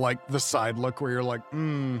that little like the side look where you're like,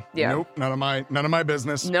 nope, none of my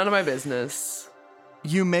business. None of my business.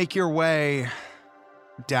 You make your way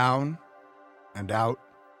down and out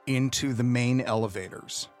into the main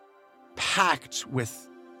elevators, packed with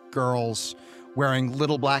girls wearing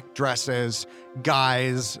little black dresses,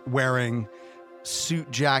 guys wearing suit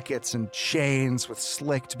jackets and chains with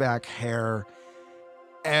slicked back hair.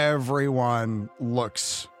 Everyone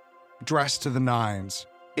looks dressed to the nines.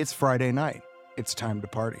 It's Friday night. It's time to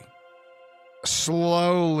party.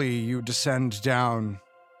 Slowly, you descend down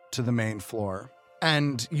to the main floor,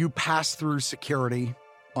 and you pass through security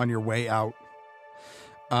on your way out.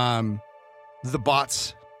 The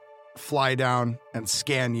bots fly down and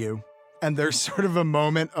scan you, and there's sort of a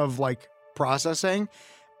moment of like processing,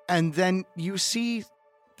 and then you see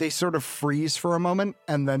they sort of freeze for a moment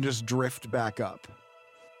and then just drift back up.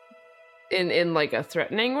 In like a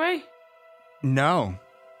threatening way? No.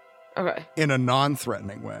 Okay. In a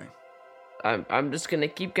non-threatening way. I'm just gonna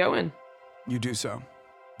keep going. You do so.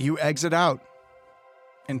 You exit out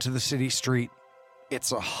into the city street.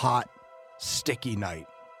 It's a hot, sticky night.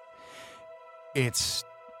 It's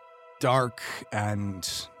dark and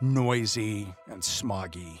noisy and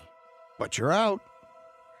smoggy, but you're out.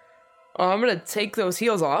 I'm gonna take those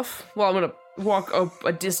heels off. Well, I'm gonna walk up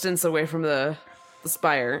a distance away from the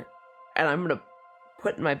spire, and I'm gonna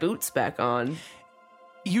put my boots back on.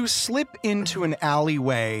 You slip into an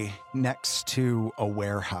alleyway next to a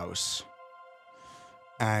warehouse,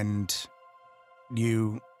 and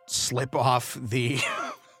you slip off the,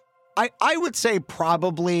 I would say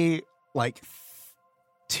probably like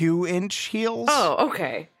 2-inch heels. Oh,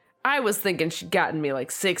 okay. I was thinking she'd gotten me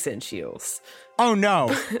like 6-inch heels. Oh,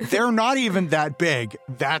 no. They're not even that big.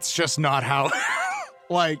 That's just not how...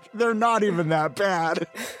 they're not even that bad.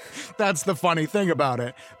 That's the funny thing about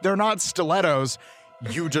it. They're not stilettos.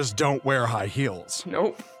 You just don't wear high heels.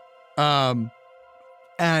 Nope. And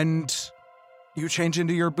you change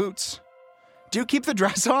into your boots. Do you keep the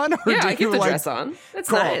dress on? Or yeah, do I keep you, the dress on. It's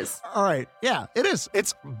cool. nice. All right. Yeah, it is.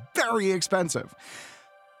 It's very expensive.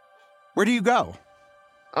 Where do you go?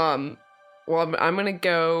 Well, I'm gonna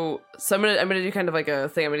go. So I'm gonna do kind of like a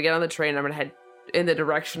thing. I'm gonna get on the train. I'm gonna head in the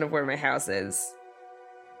direction of where my house is.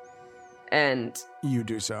 And you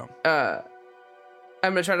do so. I'm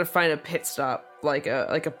gonna try to find a pit stop, like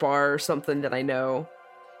a bar or something that I know,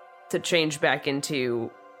 to change back into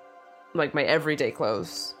like my everyday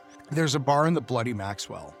clothes. There's a bar in the Bloody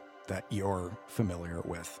Maxwell that you're familiar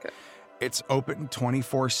with. Okay. It's open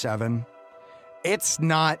 24/7. It's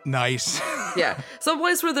not nice. Yeah,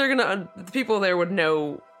 someplace where the people there would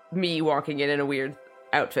know me walking in a weird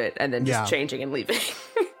outfit and then just changing and leaving.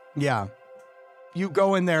 Yeah. You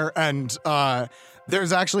go in there and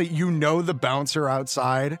There's actually, the bouncer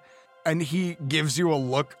outside, and he gives you a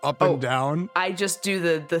look up and down. I just do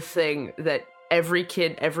the thing that every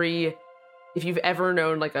kid, if you've ever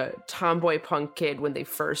known like a tomboy punk kid when they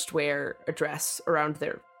first wear a dress around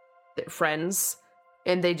their friends,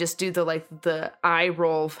 and they just do the eye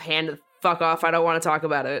roll, hand fuck off, I don't want to talk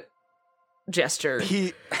about it gesture.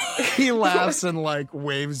 He laughs and like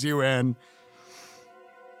waves you in.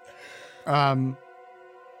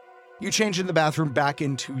 You change in the bathroom back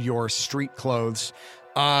into your street clothes.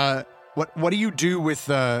 What do you do with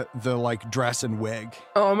the like dress and wig?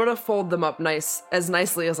 Oh, I'm gonna fold them up as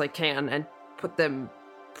nicely as I can and put them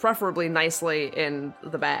preferably nicely in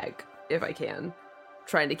the bag if I can,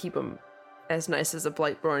 trying to keep them as nice as a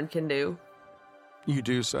Blightborn can do. You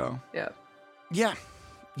do so. Yeah.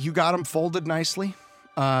 You got them folded nicely.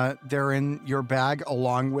 They're in your bag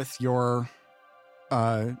along with your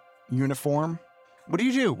uniform. What do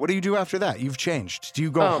you do? What do you do after that? You've changed. Do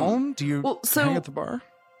you go home? Do you hang at the bar?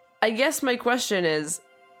 I guess my question is,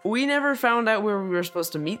 we never found out where we were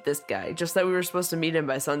supposed to meet this guy, just that we were supposed to meet him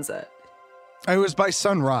by sunset. It was by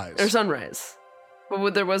sunrise. Or sunrise.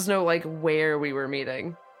 But there was no, like, where we were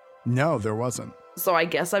meeting. No, there wasn't. So I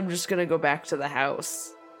guess I'm just gonna go back to the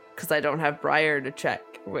house, because I don't have Briar to check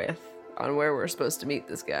with on where we're supposed to meet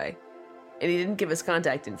this guy. And he didn't give us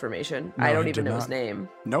contact information. No, I don't he even did know not. his name.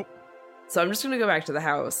 Nope. So I'm just gonna go back to the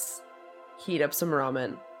house, heat up some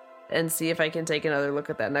ramen, and see if I can take another look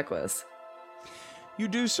at that necklace. You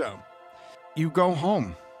do so. You go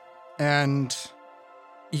home, and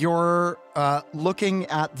you're looking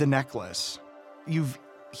at the necklace. You've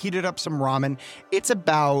heated up some ramen. It's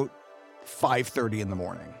about 5:30 in the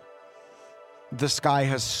morning. The sky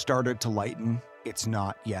has started to lighten. It's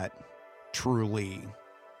not yet truly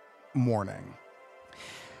morning.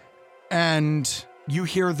 And you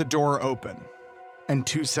hear the door open, and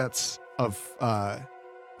two sets of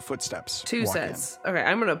footsteps. Two walk sets. Okay,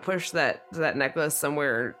 I'm gonna push that necklace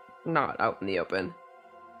somewhere not out in the open.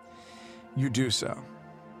 You do so.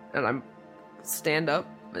 And I'm stand up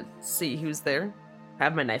and see who's there.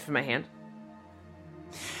 Have my knife in my hand.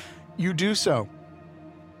 You do so.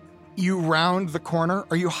 You round the corner.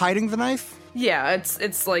 Are you hiding the knife? Yeah, it's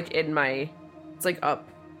like it's like up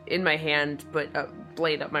in my hand, but a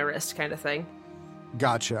blade up my wrist kind of thing.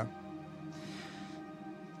 Gotcha.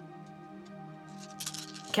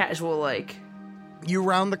 Casual, like. You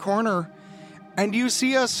round the corner, and you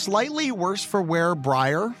see a slightly worse for wear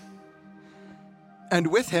Briar. And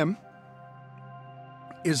with him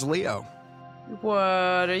is Leo.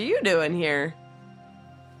 What are you doing here?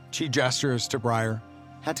 She gestures to Briar.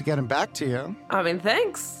 Had to get him back to you. I mean,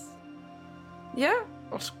 thanks. Yeah,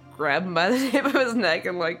 I'll just grab him by the nape of his neck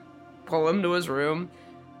and like pull him to his room.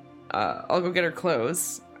 I'll go get her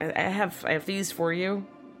clothes. I have these for you.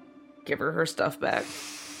 Give her stuff back.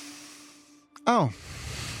 Oh.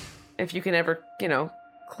 If you can ever,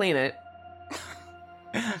 clean it.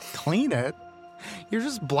 Clean it? You're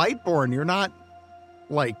just Blightborn. You're not,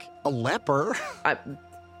 like, a leper.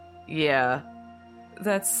 Yeah.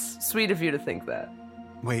 That's sweet of you to think that.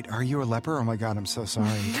 Wait, are you a leper? Oh my god, I'm so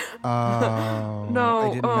sorry. Oh, No. I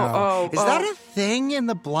didn't know. Is that a thing in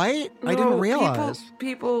the Blight? I didn't realize.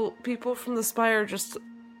 People from the Spire just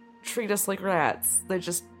treat us like rats. They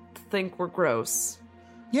just think we're gross.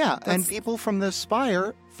 Yeah, and people from the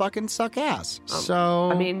Spire fucking suck ass.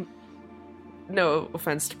 So I mean, no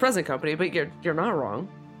offense to present company, but you're not wrong.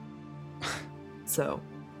 So,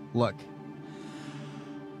 look.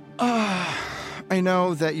 I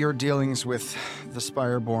know that your dealings with the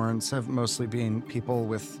Spireborns have mostly been people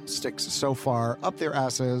with sticks so far up their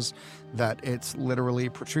asses that it's literally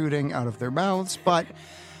protruding out of their mouths, but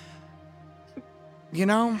I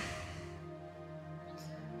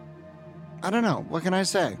don't know. What can I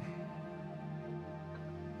say?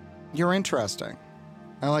 You're interesting.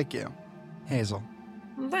 I like you. Hazel.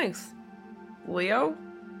 Thanks. Leo?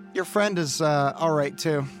 Your friend is all right,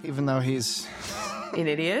 too, even though he's... An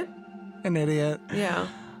idiot? An idiot. Yeah.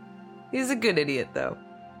 He's a good idiot, though.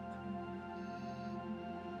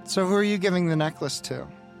 So who are you giving the necklace to?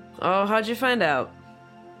 Oh, how'd you find out?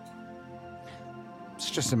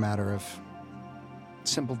 It's just a matter of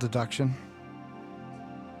simple deduction.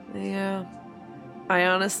 Yeah. I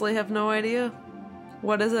honestly have no idea.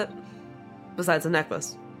 What is it? Besides a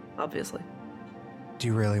necklace, obviously. Do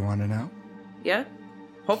you really want to know? Yeah.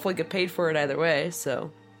 Hopefully get paid for it either way,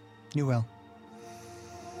 so. You will.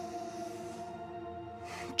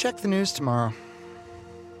 Check the news tomorrow.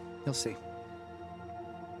 You'll see.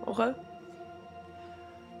 Okay.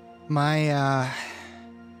 My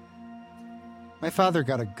father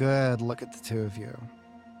got a good look at the two of you.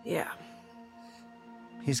 Yeah.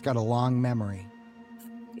 He's got a long memory.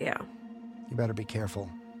 Yeah. You better be careful.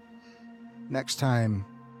 Next time,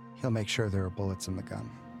 he'll make sure there are bullets in the gun.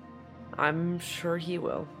 I'm sure he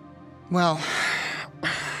will. Well,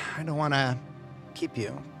 I don't want to keep you.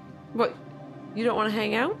 What? You don't want to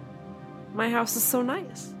hang out? My house is so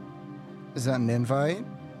nice. Is that an invite?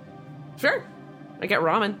 Sure. I get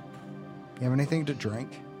ramen. You have anything to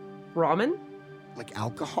drink? Ramen? Like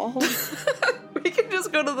alcohol? We can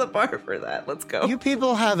just go to the bar for that. Let's go. You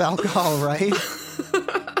people have alcohol, right?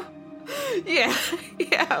 Yeah,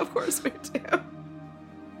 of course we do.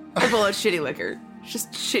 I pull out shitty liquor.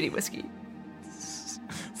 Just shitty whiskey.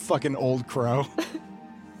 Fucking old crow.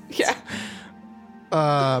 Yeah.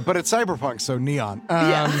 But it's cyberpunk, so neon.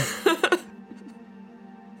 Yeah.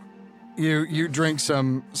 You drink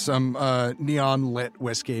some neon lit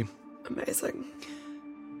whiskey. Amazing.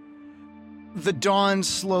 The dawn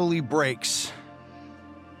slowly breaks,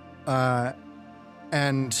 and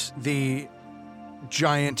the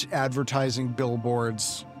giant advertising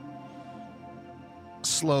billboards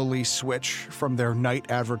slowly switch from their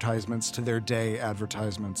night advertisements to their day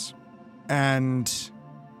advertisements. And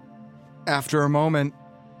after a moment,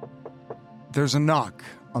 there's a knock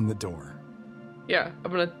on the door. Yeah,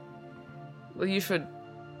 I'm gonna... Well, you should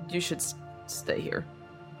stay here.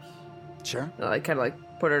 Sure. I kind of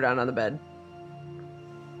put her down on the bed.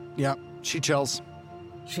 Yeah, she chills.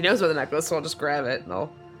 She knows where the necklace, so I'll just grab it and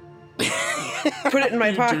I'll put it in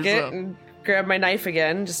my pocket and grab my knife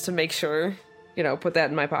again just to make sure, put that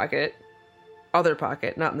in my pocket. Other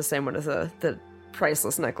pocket, not in the same one as the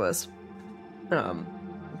priceless necklace.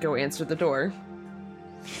 Go answer the door.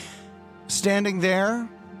 Standing there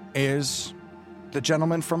is the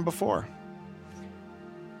gentleman from before.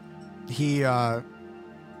 He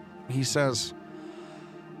says,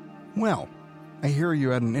 "Well, I hear you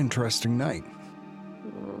had an interesting night."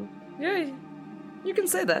 Yeah, you can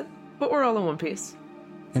say that, but we're all in one piece.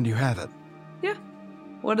 And you have it. Yeah.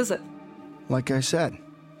 What is it? Like I said,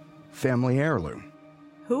 family heirloom.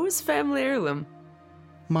 Who is family heirloom?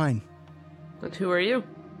 Mine. And who are you?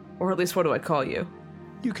 Or at least what do I call you?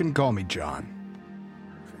 You can call me John.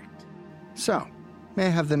 Perfect. So, may I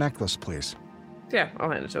have the necklace, please? Yeah, I'll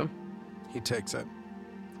hand it to him. He takes it.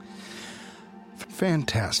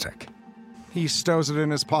 Fantastic. He stows it in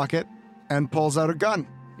his pocket and pulls out a gun.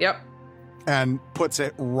 Yep. And puts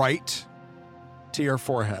it right to your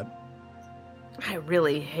forehead. I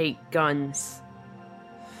really hate guns.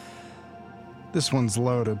 This one's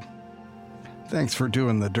loaded. Thanks for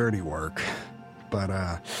doing the dirty work. But,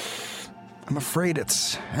 I'm afraid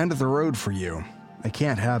it's end of the road for you. I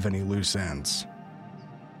can't have any loose ends.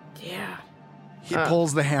 Yeah. He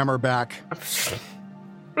pulls the hammer back. I'm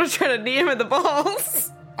gonna try to knee him in the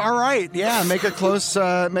balls. All right, yeah, make a close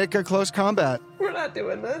combat. We're not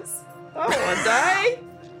doing this. I don't want to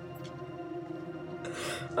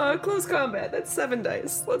die. Close combat. That's 7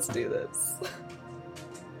 dice. Let's do this.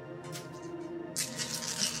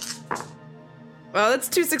 Well, that's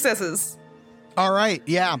 2 successes. All right,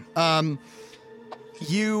 yeah.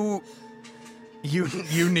 You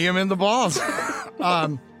knee him in the balls.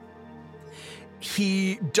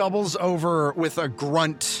 He doubles over with a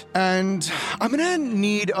grunt, and I'm gonna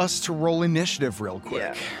need us to roll initiative real quick.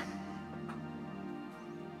 Yeah.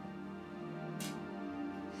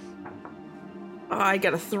 I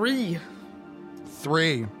got a 3.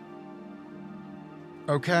 3.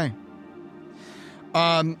 Okay.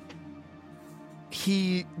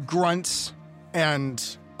 He grunts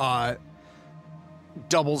and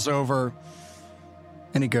doubles over,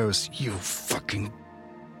 and he goes, "You fucking..."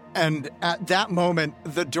 And at that moment,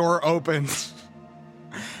 the door opens,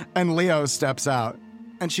 and Leo steps out,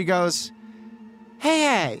 and she goes,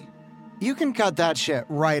 Hey, you can cut that shit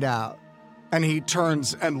right out." And he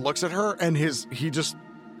turns and looks at her, and it's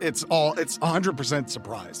 100%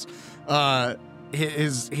 surprise.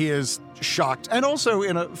 He is shocked, and also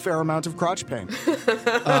in a fair amount of crotch pain.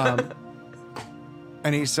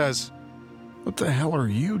 And he says, "What the hell are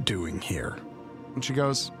you doing here?" And she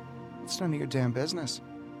goes, "It's none of your damn business.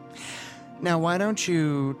 Now, why don't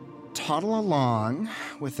you toddle along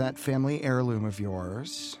with that family heirloom of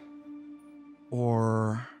yours,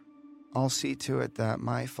 or I'll see to it that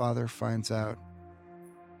my father finds out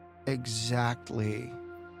exactly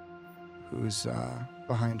who's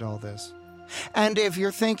behind all this. And if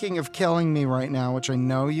you're thinking of killing me right now, which I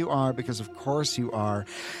know you are, because of course you are,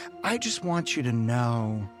 I just want you to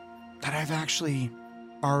know that I've actually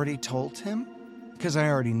already told him, because I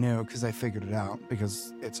already knew, because I figured it out,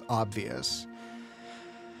 because it's obvious.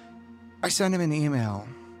 I sent him an email.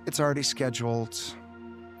 It's already scheduled.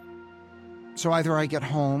 So either I get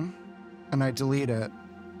home and I delete it,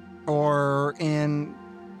 or in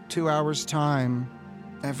 2 hours' time,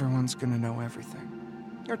 Everyone's gonna know everything.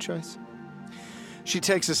 Your choice. She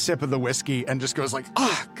takes a sip of the whiskey and just goes like,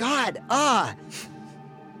 God,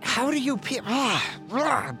 how do you how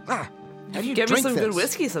do you Give me drink some this? good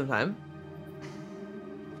whiskey sometime.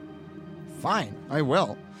 Fine, I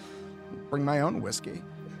will. Bring my own whiskey.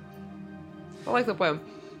 I like the poem.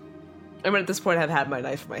 I mean, at this point, I've had my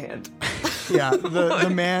knife in my hand. Yeah, the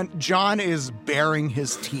man, John is baring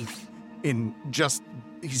his teeth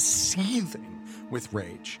he's seething with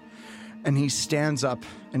rage. And he stands up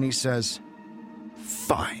and he says,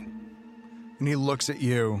 fine. And he looks at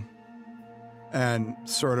you and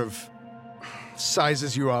sort of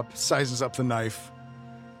sizes up the knife.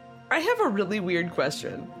 I have a really weird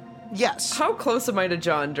question. Yes. How close am I to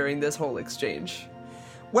John during this whole exchange?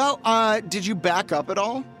 Well, did you back up at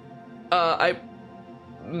all?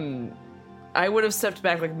 I would have stepped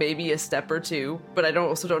back like maybe a step or two, but I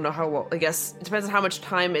also don't know how long. I guess it depends on how much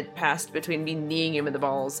time it passed between me kneeing him in the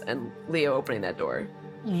balls and Leo opening that door.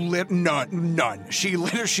 None. She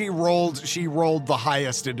rolled the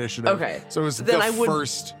highest initiative. Okay. So it was then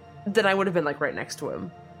first. Then I would have been like right next to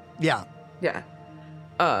him. Yeah. Yeah.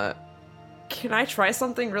 Can I try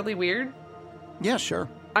something really weird? Yeah, sure.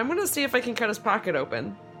 I'm gonna see if I can cut his pocket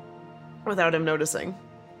open without him noticing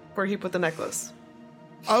where he put the necklace.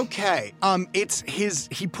 Okay.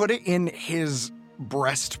 He put it in his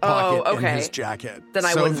breast pocket in his jacket. Then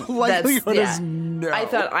I so would. the likelihood is no.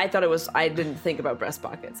 I thought it was. I didn't think about breast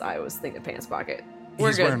pockets. I was thinking pants pocket.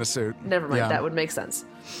 He's wearing a suit. Never mind. Yeah. That would make sense.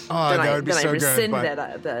 Oh, then that would be so I rescind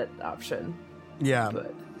good. that option. Yeah.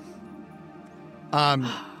 But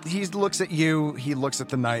he looks at you. He looks at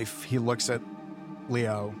the knife. He looks at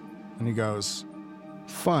Leo, and he goes,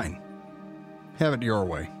 "Fine, have it your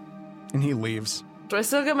way." And he leaves. Do I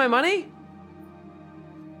still get my money?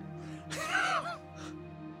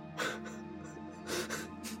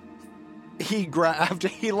 After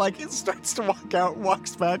he starts to walk out,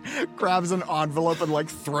 walks back, grabs an envelope and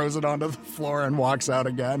throws it onto the floor and walks out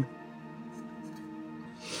again.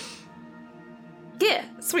 Yeah,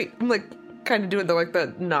 sweet. I'm kind of doing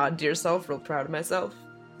the nod to yourself, real proud of myself.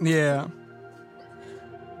 Yeah.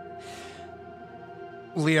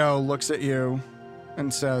 Leo looks at you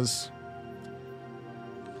and says,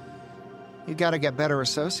 "You gotta get better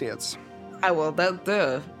associates." I will.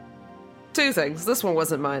 Two things. This one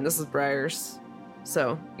wasn't mine. This is Briar's.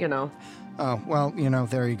 So, Oh, well,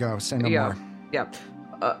 there you go. Say no more. Yeah.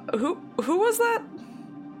 Who was that?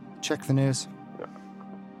 Check the news.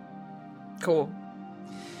 Cool.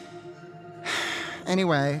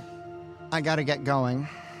 Anyway, I gotta get going.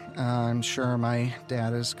 I'm sure my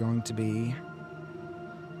dad is going to be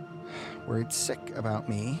worried sick about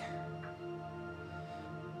me.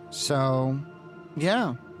 So,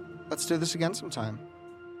 yeah, let's do this again sometime.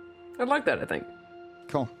 I'd like that, I think.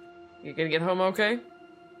 Cool. You gonna get home okay?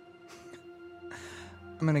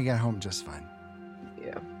 I'm gonna get home just fine.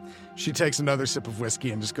 Yeah. She takes another sip of whiskey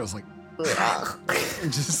and just goes and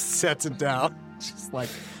just sets it down. She's like,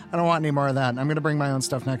 I don't want any more of that. I'm gonna bring my own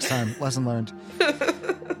stuff next time. Lesson learned.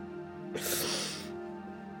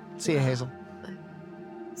 See you, Hazel.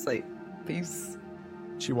 It's like, peace.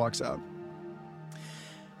 She walks out.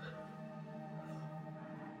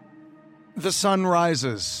 The sun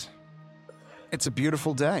rises. It's a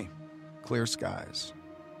beautiful day. Clear skies.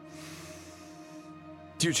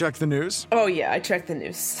 Do you check the news? Oh, yeah, I checked the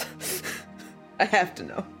news. I have to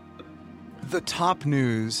know. The top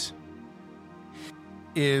news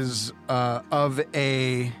is of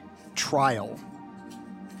a trial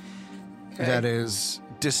that is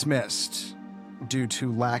dismissed due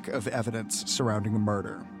to lack of evidence surrounding a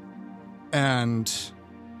murder. And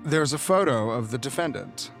there's a photo of the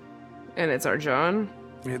defendant. And it's our John?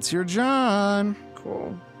 It's your John.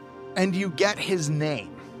 Cool. And you get his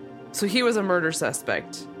name. So he was a murder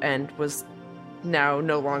suspect and was now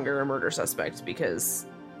no longer a murder suspect because...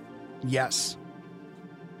 Yes.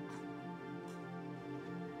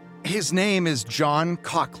 His name is John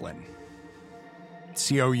Coughlin.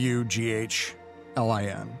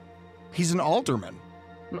 Coughlin. He's an alderman.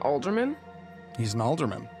 An alderman? He's an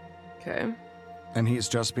alderman. Okay. And he's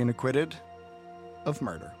just been acquitted of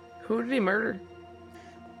murder. Who did he murder?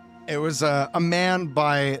 It was a man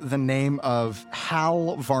by the name of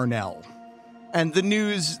Hal Varnell. And the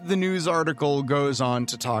news article goes on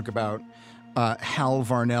to talk about Hal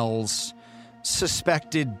Varnell's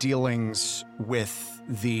suspected dealings with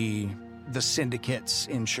the syndicates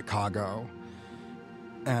in Chicago.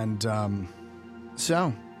 And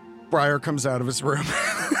so Briar comes out of his room.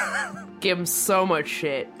 Give him so much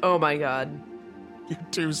shit. Oh my god. You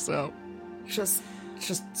do so. Just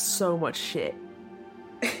so much shit.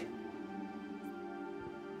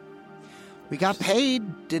 We got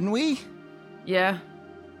paid, didn't we? Yeah,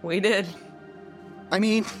 we did. I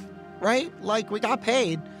mean, right? Like, we got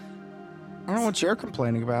paid. I don't know what you're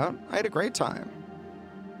complaining about. I had a great time.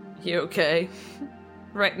 You okay?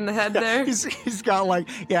 Right in the head there? He's got like,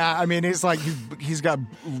 he's got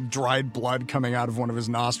dried blood coming out of one of his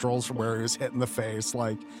nostrils from where he was hit in the face.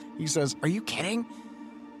 Like, he says, "Are you kidding?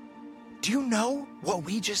 Do you know what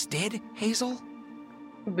we just did, Hazel?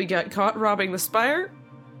 We got caught robbing the Spire?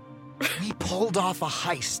 We pulled off a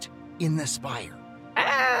heist in the Spire."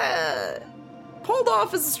 Pulled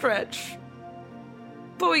off is a stretch.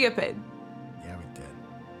 But we get paid. Yeah, we did.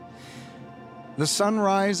 The sun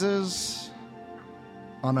rises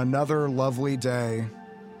on another lovely day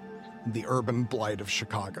in the urban blight of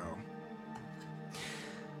Chicago.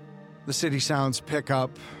 The city sounds pick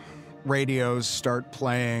up, radios start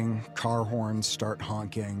playing, car horns start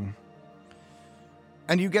honking,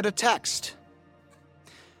 and you get a text.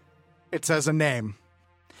 It says a name,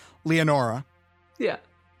 Leonora. Yeah.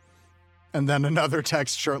 And then another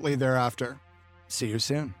text shortly thereafter. See you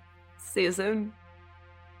soon. See you soon.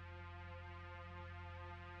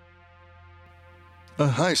 A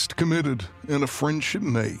heist committed and a friendship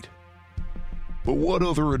made. But what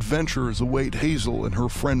other adventures await Hazel and her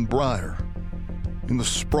friend Briar in the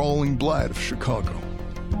sprawling blight of Chicago?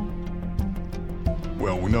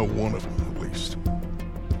 Well, we know one of them at least.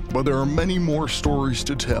 But there are many more stories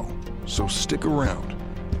to tell, so stick around,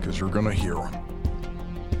 because you're gonna hear them.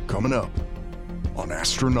 Coming up on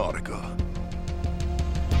Astronautica.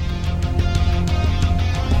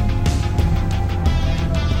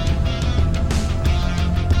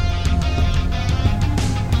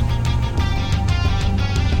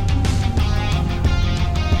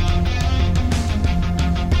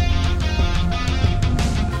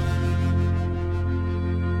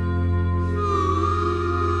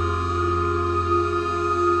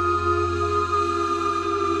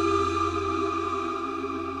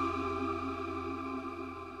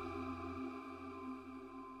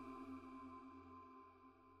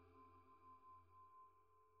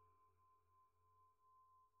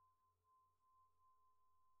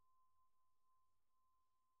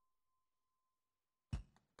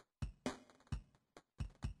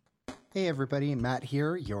 Hey everybody, Matt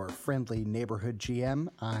here, your friendly neighborhood GM.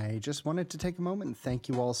 I just wanted to take a moment and thank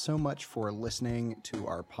you all so much for listening to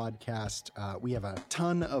our podcast. We have a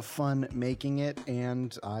ton of fun making it,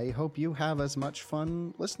 and I hope you have as much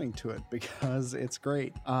fun listening to it because it's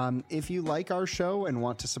great. If you like our show and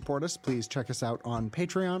want to support us, please check us out on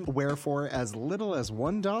Patreon, where for as little as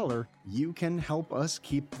 $1, you can help us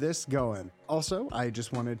keep this going. Also, I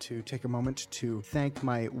just wanted to take a moment to thank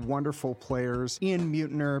my wonderful players, Ian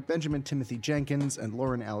Mutiner, Benjamin Timothy Jenkins, and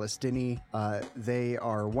Lauren Alice Dinney. They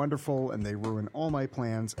are wonderful and they ruin all my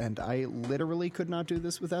plans, and I literally could not do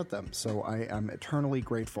this without them, so I am eternally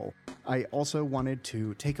grateful. I also wanted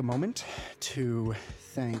to take a moment to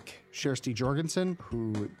thank Shersty Jorgensen,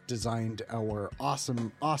 who designed our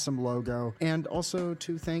awesome logo, and also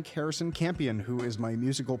to thank Harrison Campion, who is my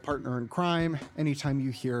musical partner in crime. Anytime you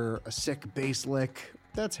hear a sick bass lick,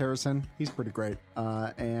 that's Harrison. He's pretty great,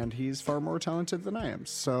 and he's far more talented than I am,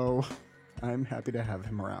 so I'm happy to have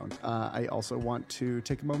him around. I also want to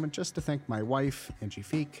take a moment just to thank my wife, Angie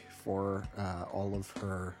Feek, for all of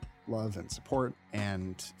her love and support,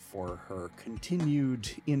 and for her continued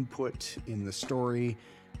input in the story.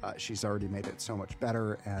 She's already made it so much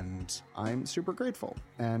better, and I'm super grateful.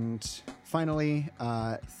 And finally,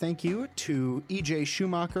 thank you to EJ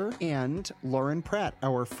Schumacher and Lauren Pratt,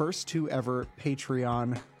 our first two ever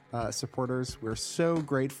Patreon supporters. We're so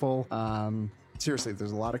grateful. Seriously,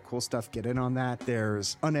 there's a lot of cool stuff. Get in on that.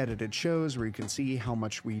 There's unedited shows where you can see how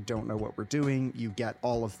much we don't know what we're doing. You get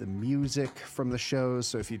all of the music from the shows.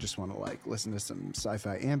 So if you just want to like listen to some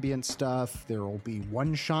sci-fi ambient stuff, there will be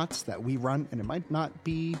one-shots that we run, and it might not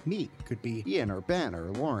be me. It could be Ian or Ben or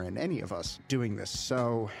Lauren, any of us doing this.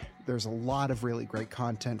 So there's a lot of really great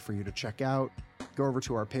content for you to check out. Go over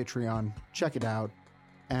to our Patreon, check it out.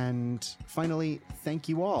 And finally, thank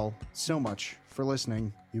you all so much for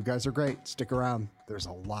listening. You guys are great. Stick around. There's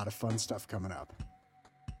a lot of fun stuff coming up.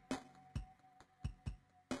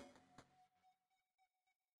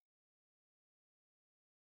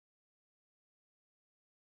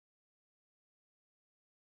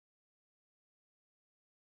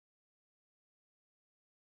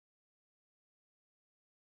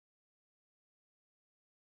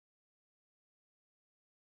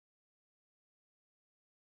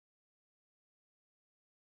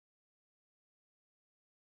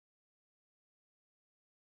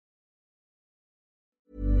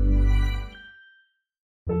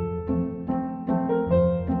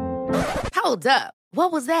 Hold up.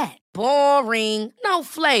 What was that? Boring. No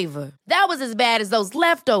flavor. That was as bad as those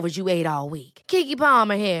leftovers you ate all week. Keke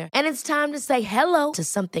Palmer here, and it's time to say hello to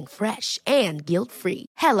something fresh and guilt-free.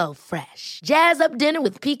 Hello Fresh. Jazz up dinner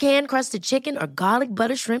with pecan-crusted chicken or garlic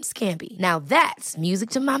butter shrimp scampi. Now that's music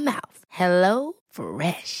to my mouth. Hello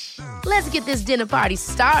Fresh. Let's get this dinner party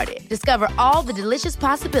started. Discover all the delicious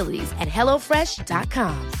possibilities at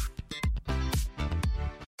hellofresh.com.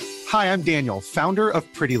 Hi, I'm Daniel, founder of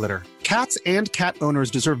Pretty Litter. Cats and cat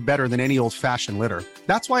owners deserve better than any old-fashioned litter.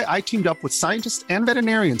 That's why I teamed up with scientists and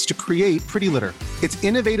veterinarians to create Pretty Litter. Its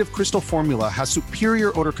innovative crystal formula has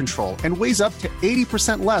superior odor control and weighs up to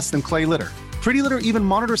 80% less than clay litter. Pretty Litter even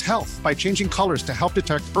monitors health by changing colors to help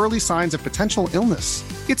detect early signs of potential illness.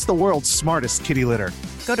 It's the world's smartest kitty litter.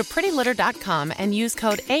 Go to prettylitter.com and use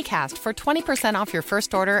code ACAST for 20% off your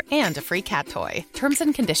first order and a free cat toy. Terms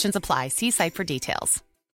and conditions apply. See site for details.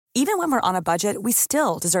 Even when we're on a budget, we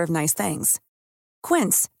still deserve nice things.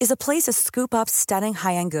 Quince is a place to scoop up stunning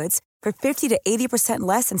high-end goods for 50 to 80%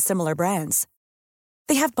 less than similar brands.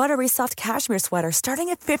 They have buttery soft cashmere sweaters starting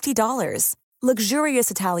at $50,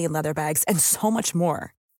 luxurious Italian leather bags, and so much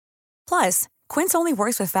more. Plus, Quince only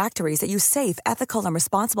works with factories that use safe, ethical, and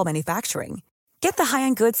responsible manufacturing. Get the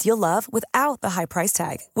high-end goods you'll love without the high price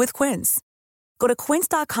tag with Quince. Go to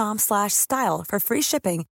quince.com/style for free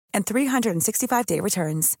shipping and 365-day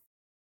returns.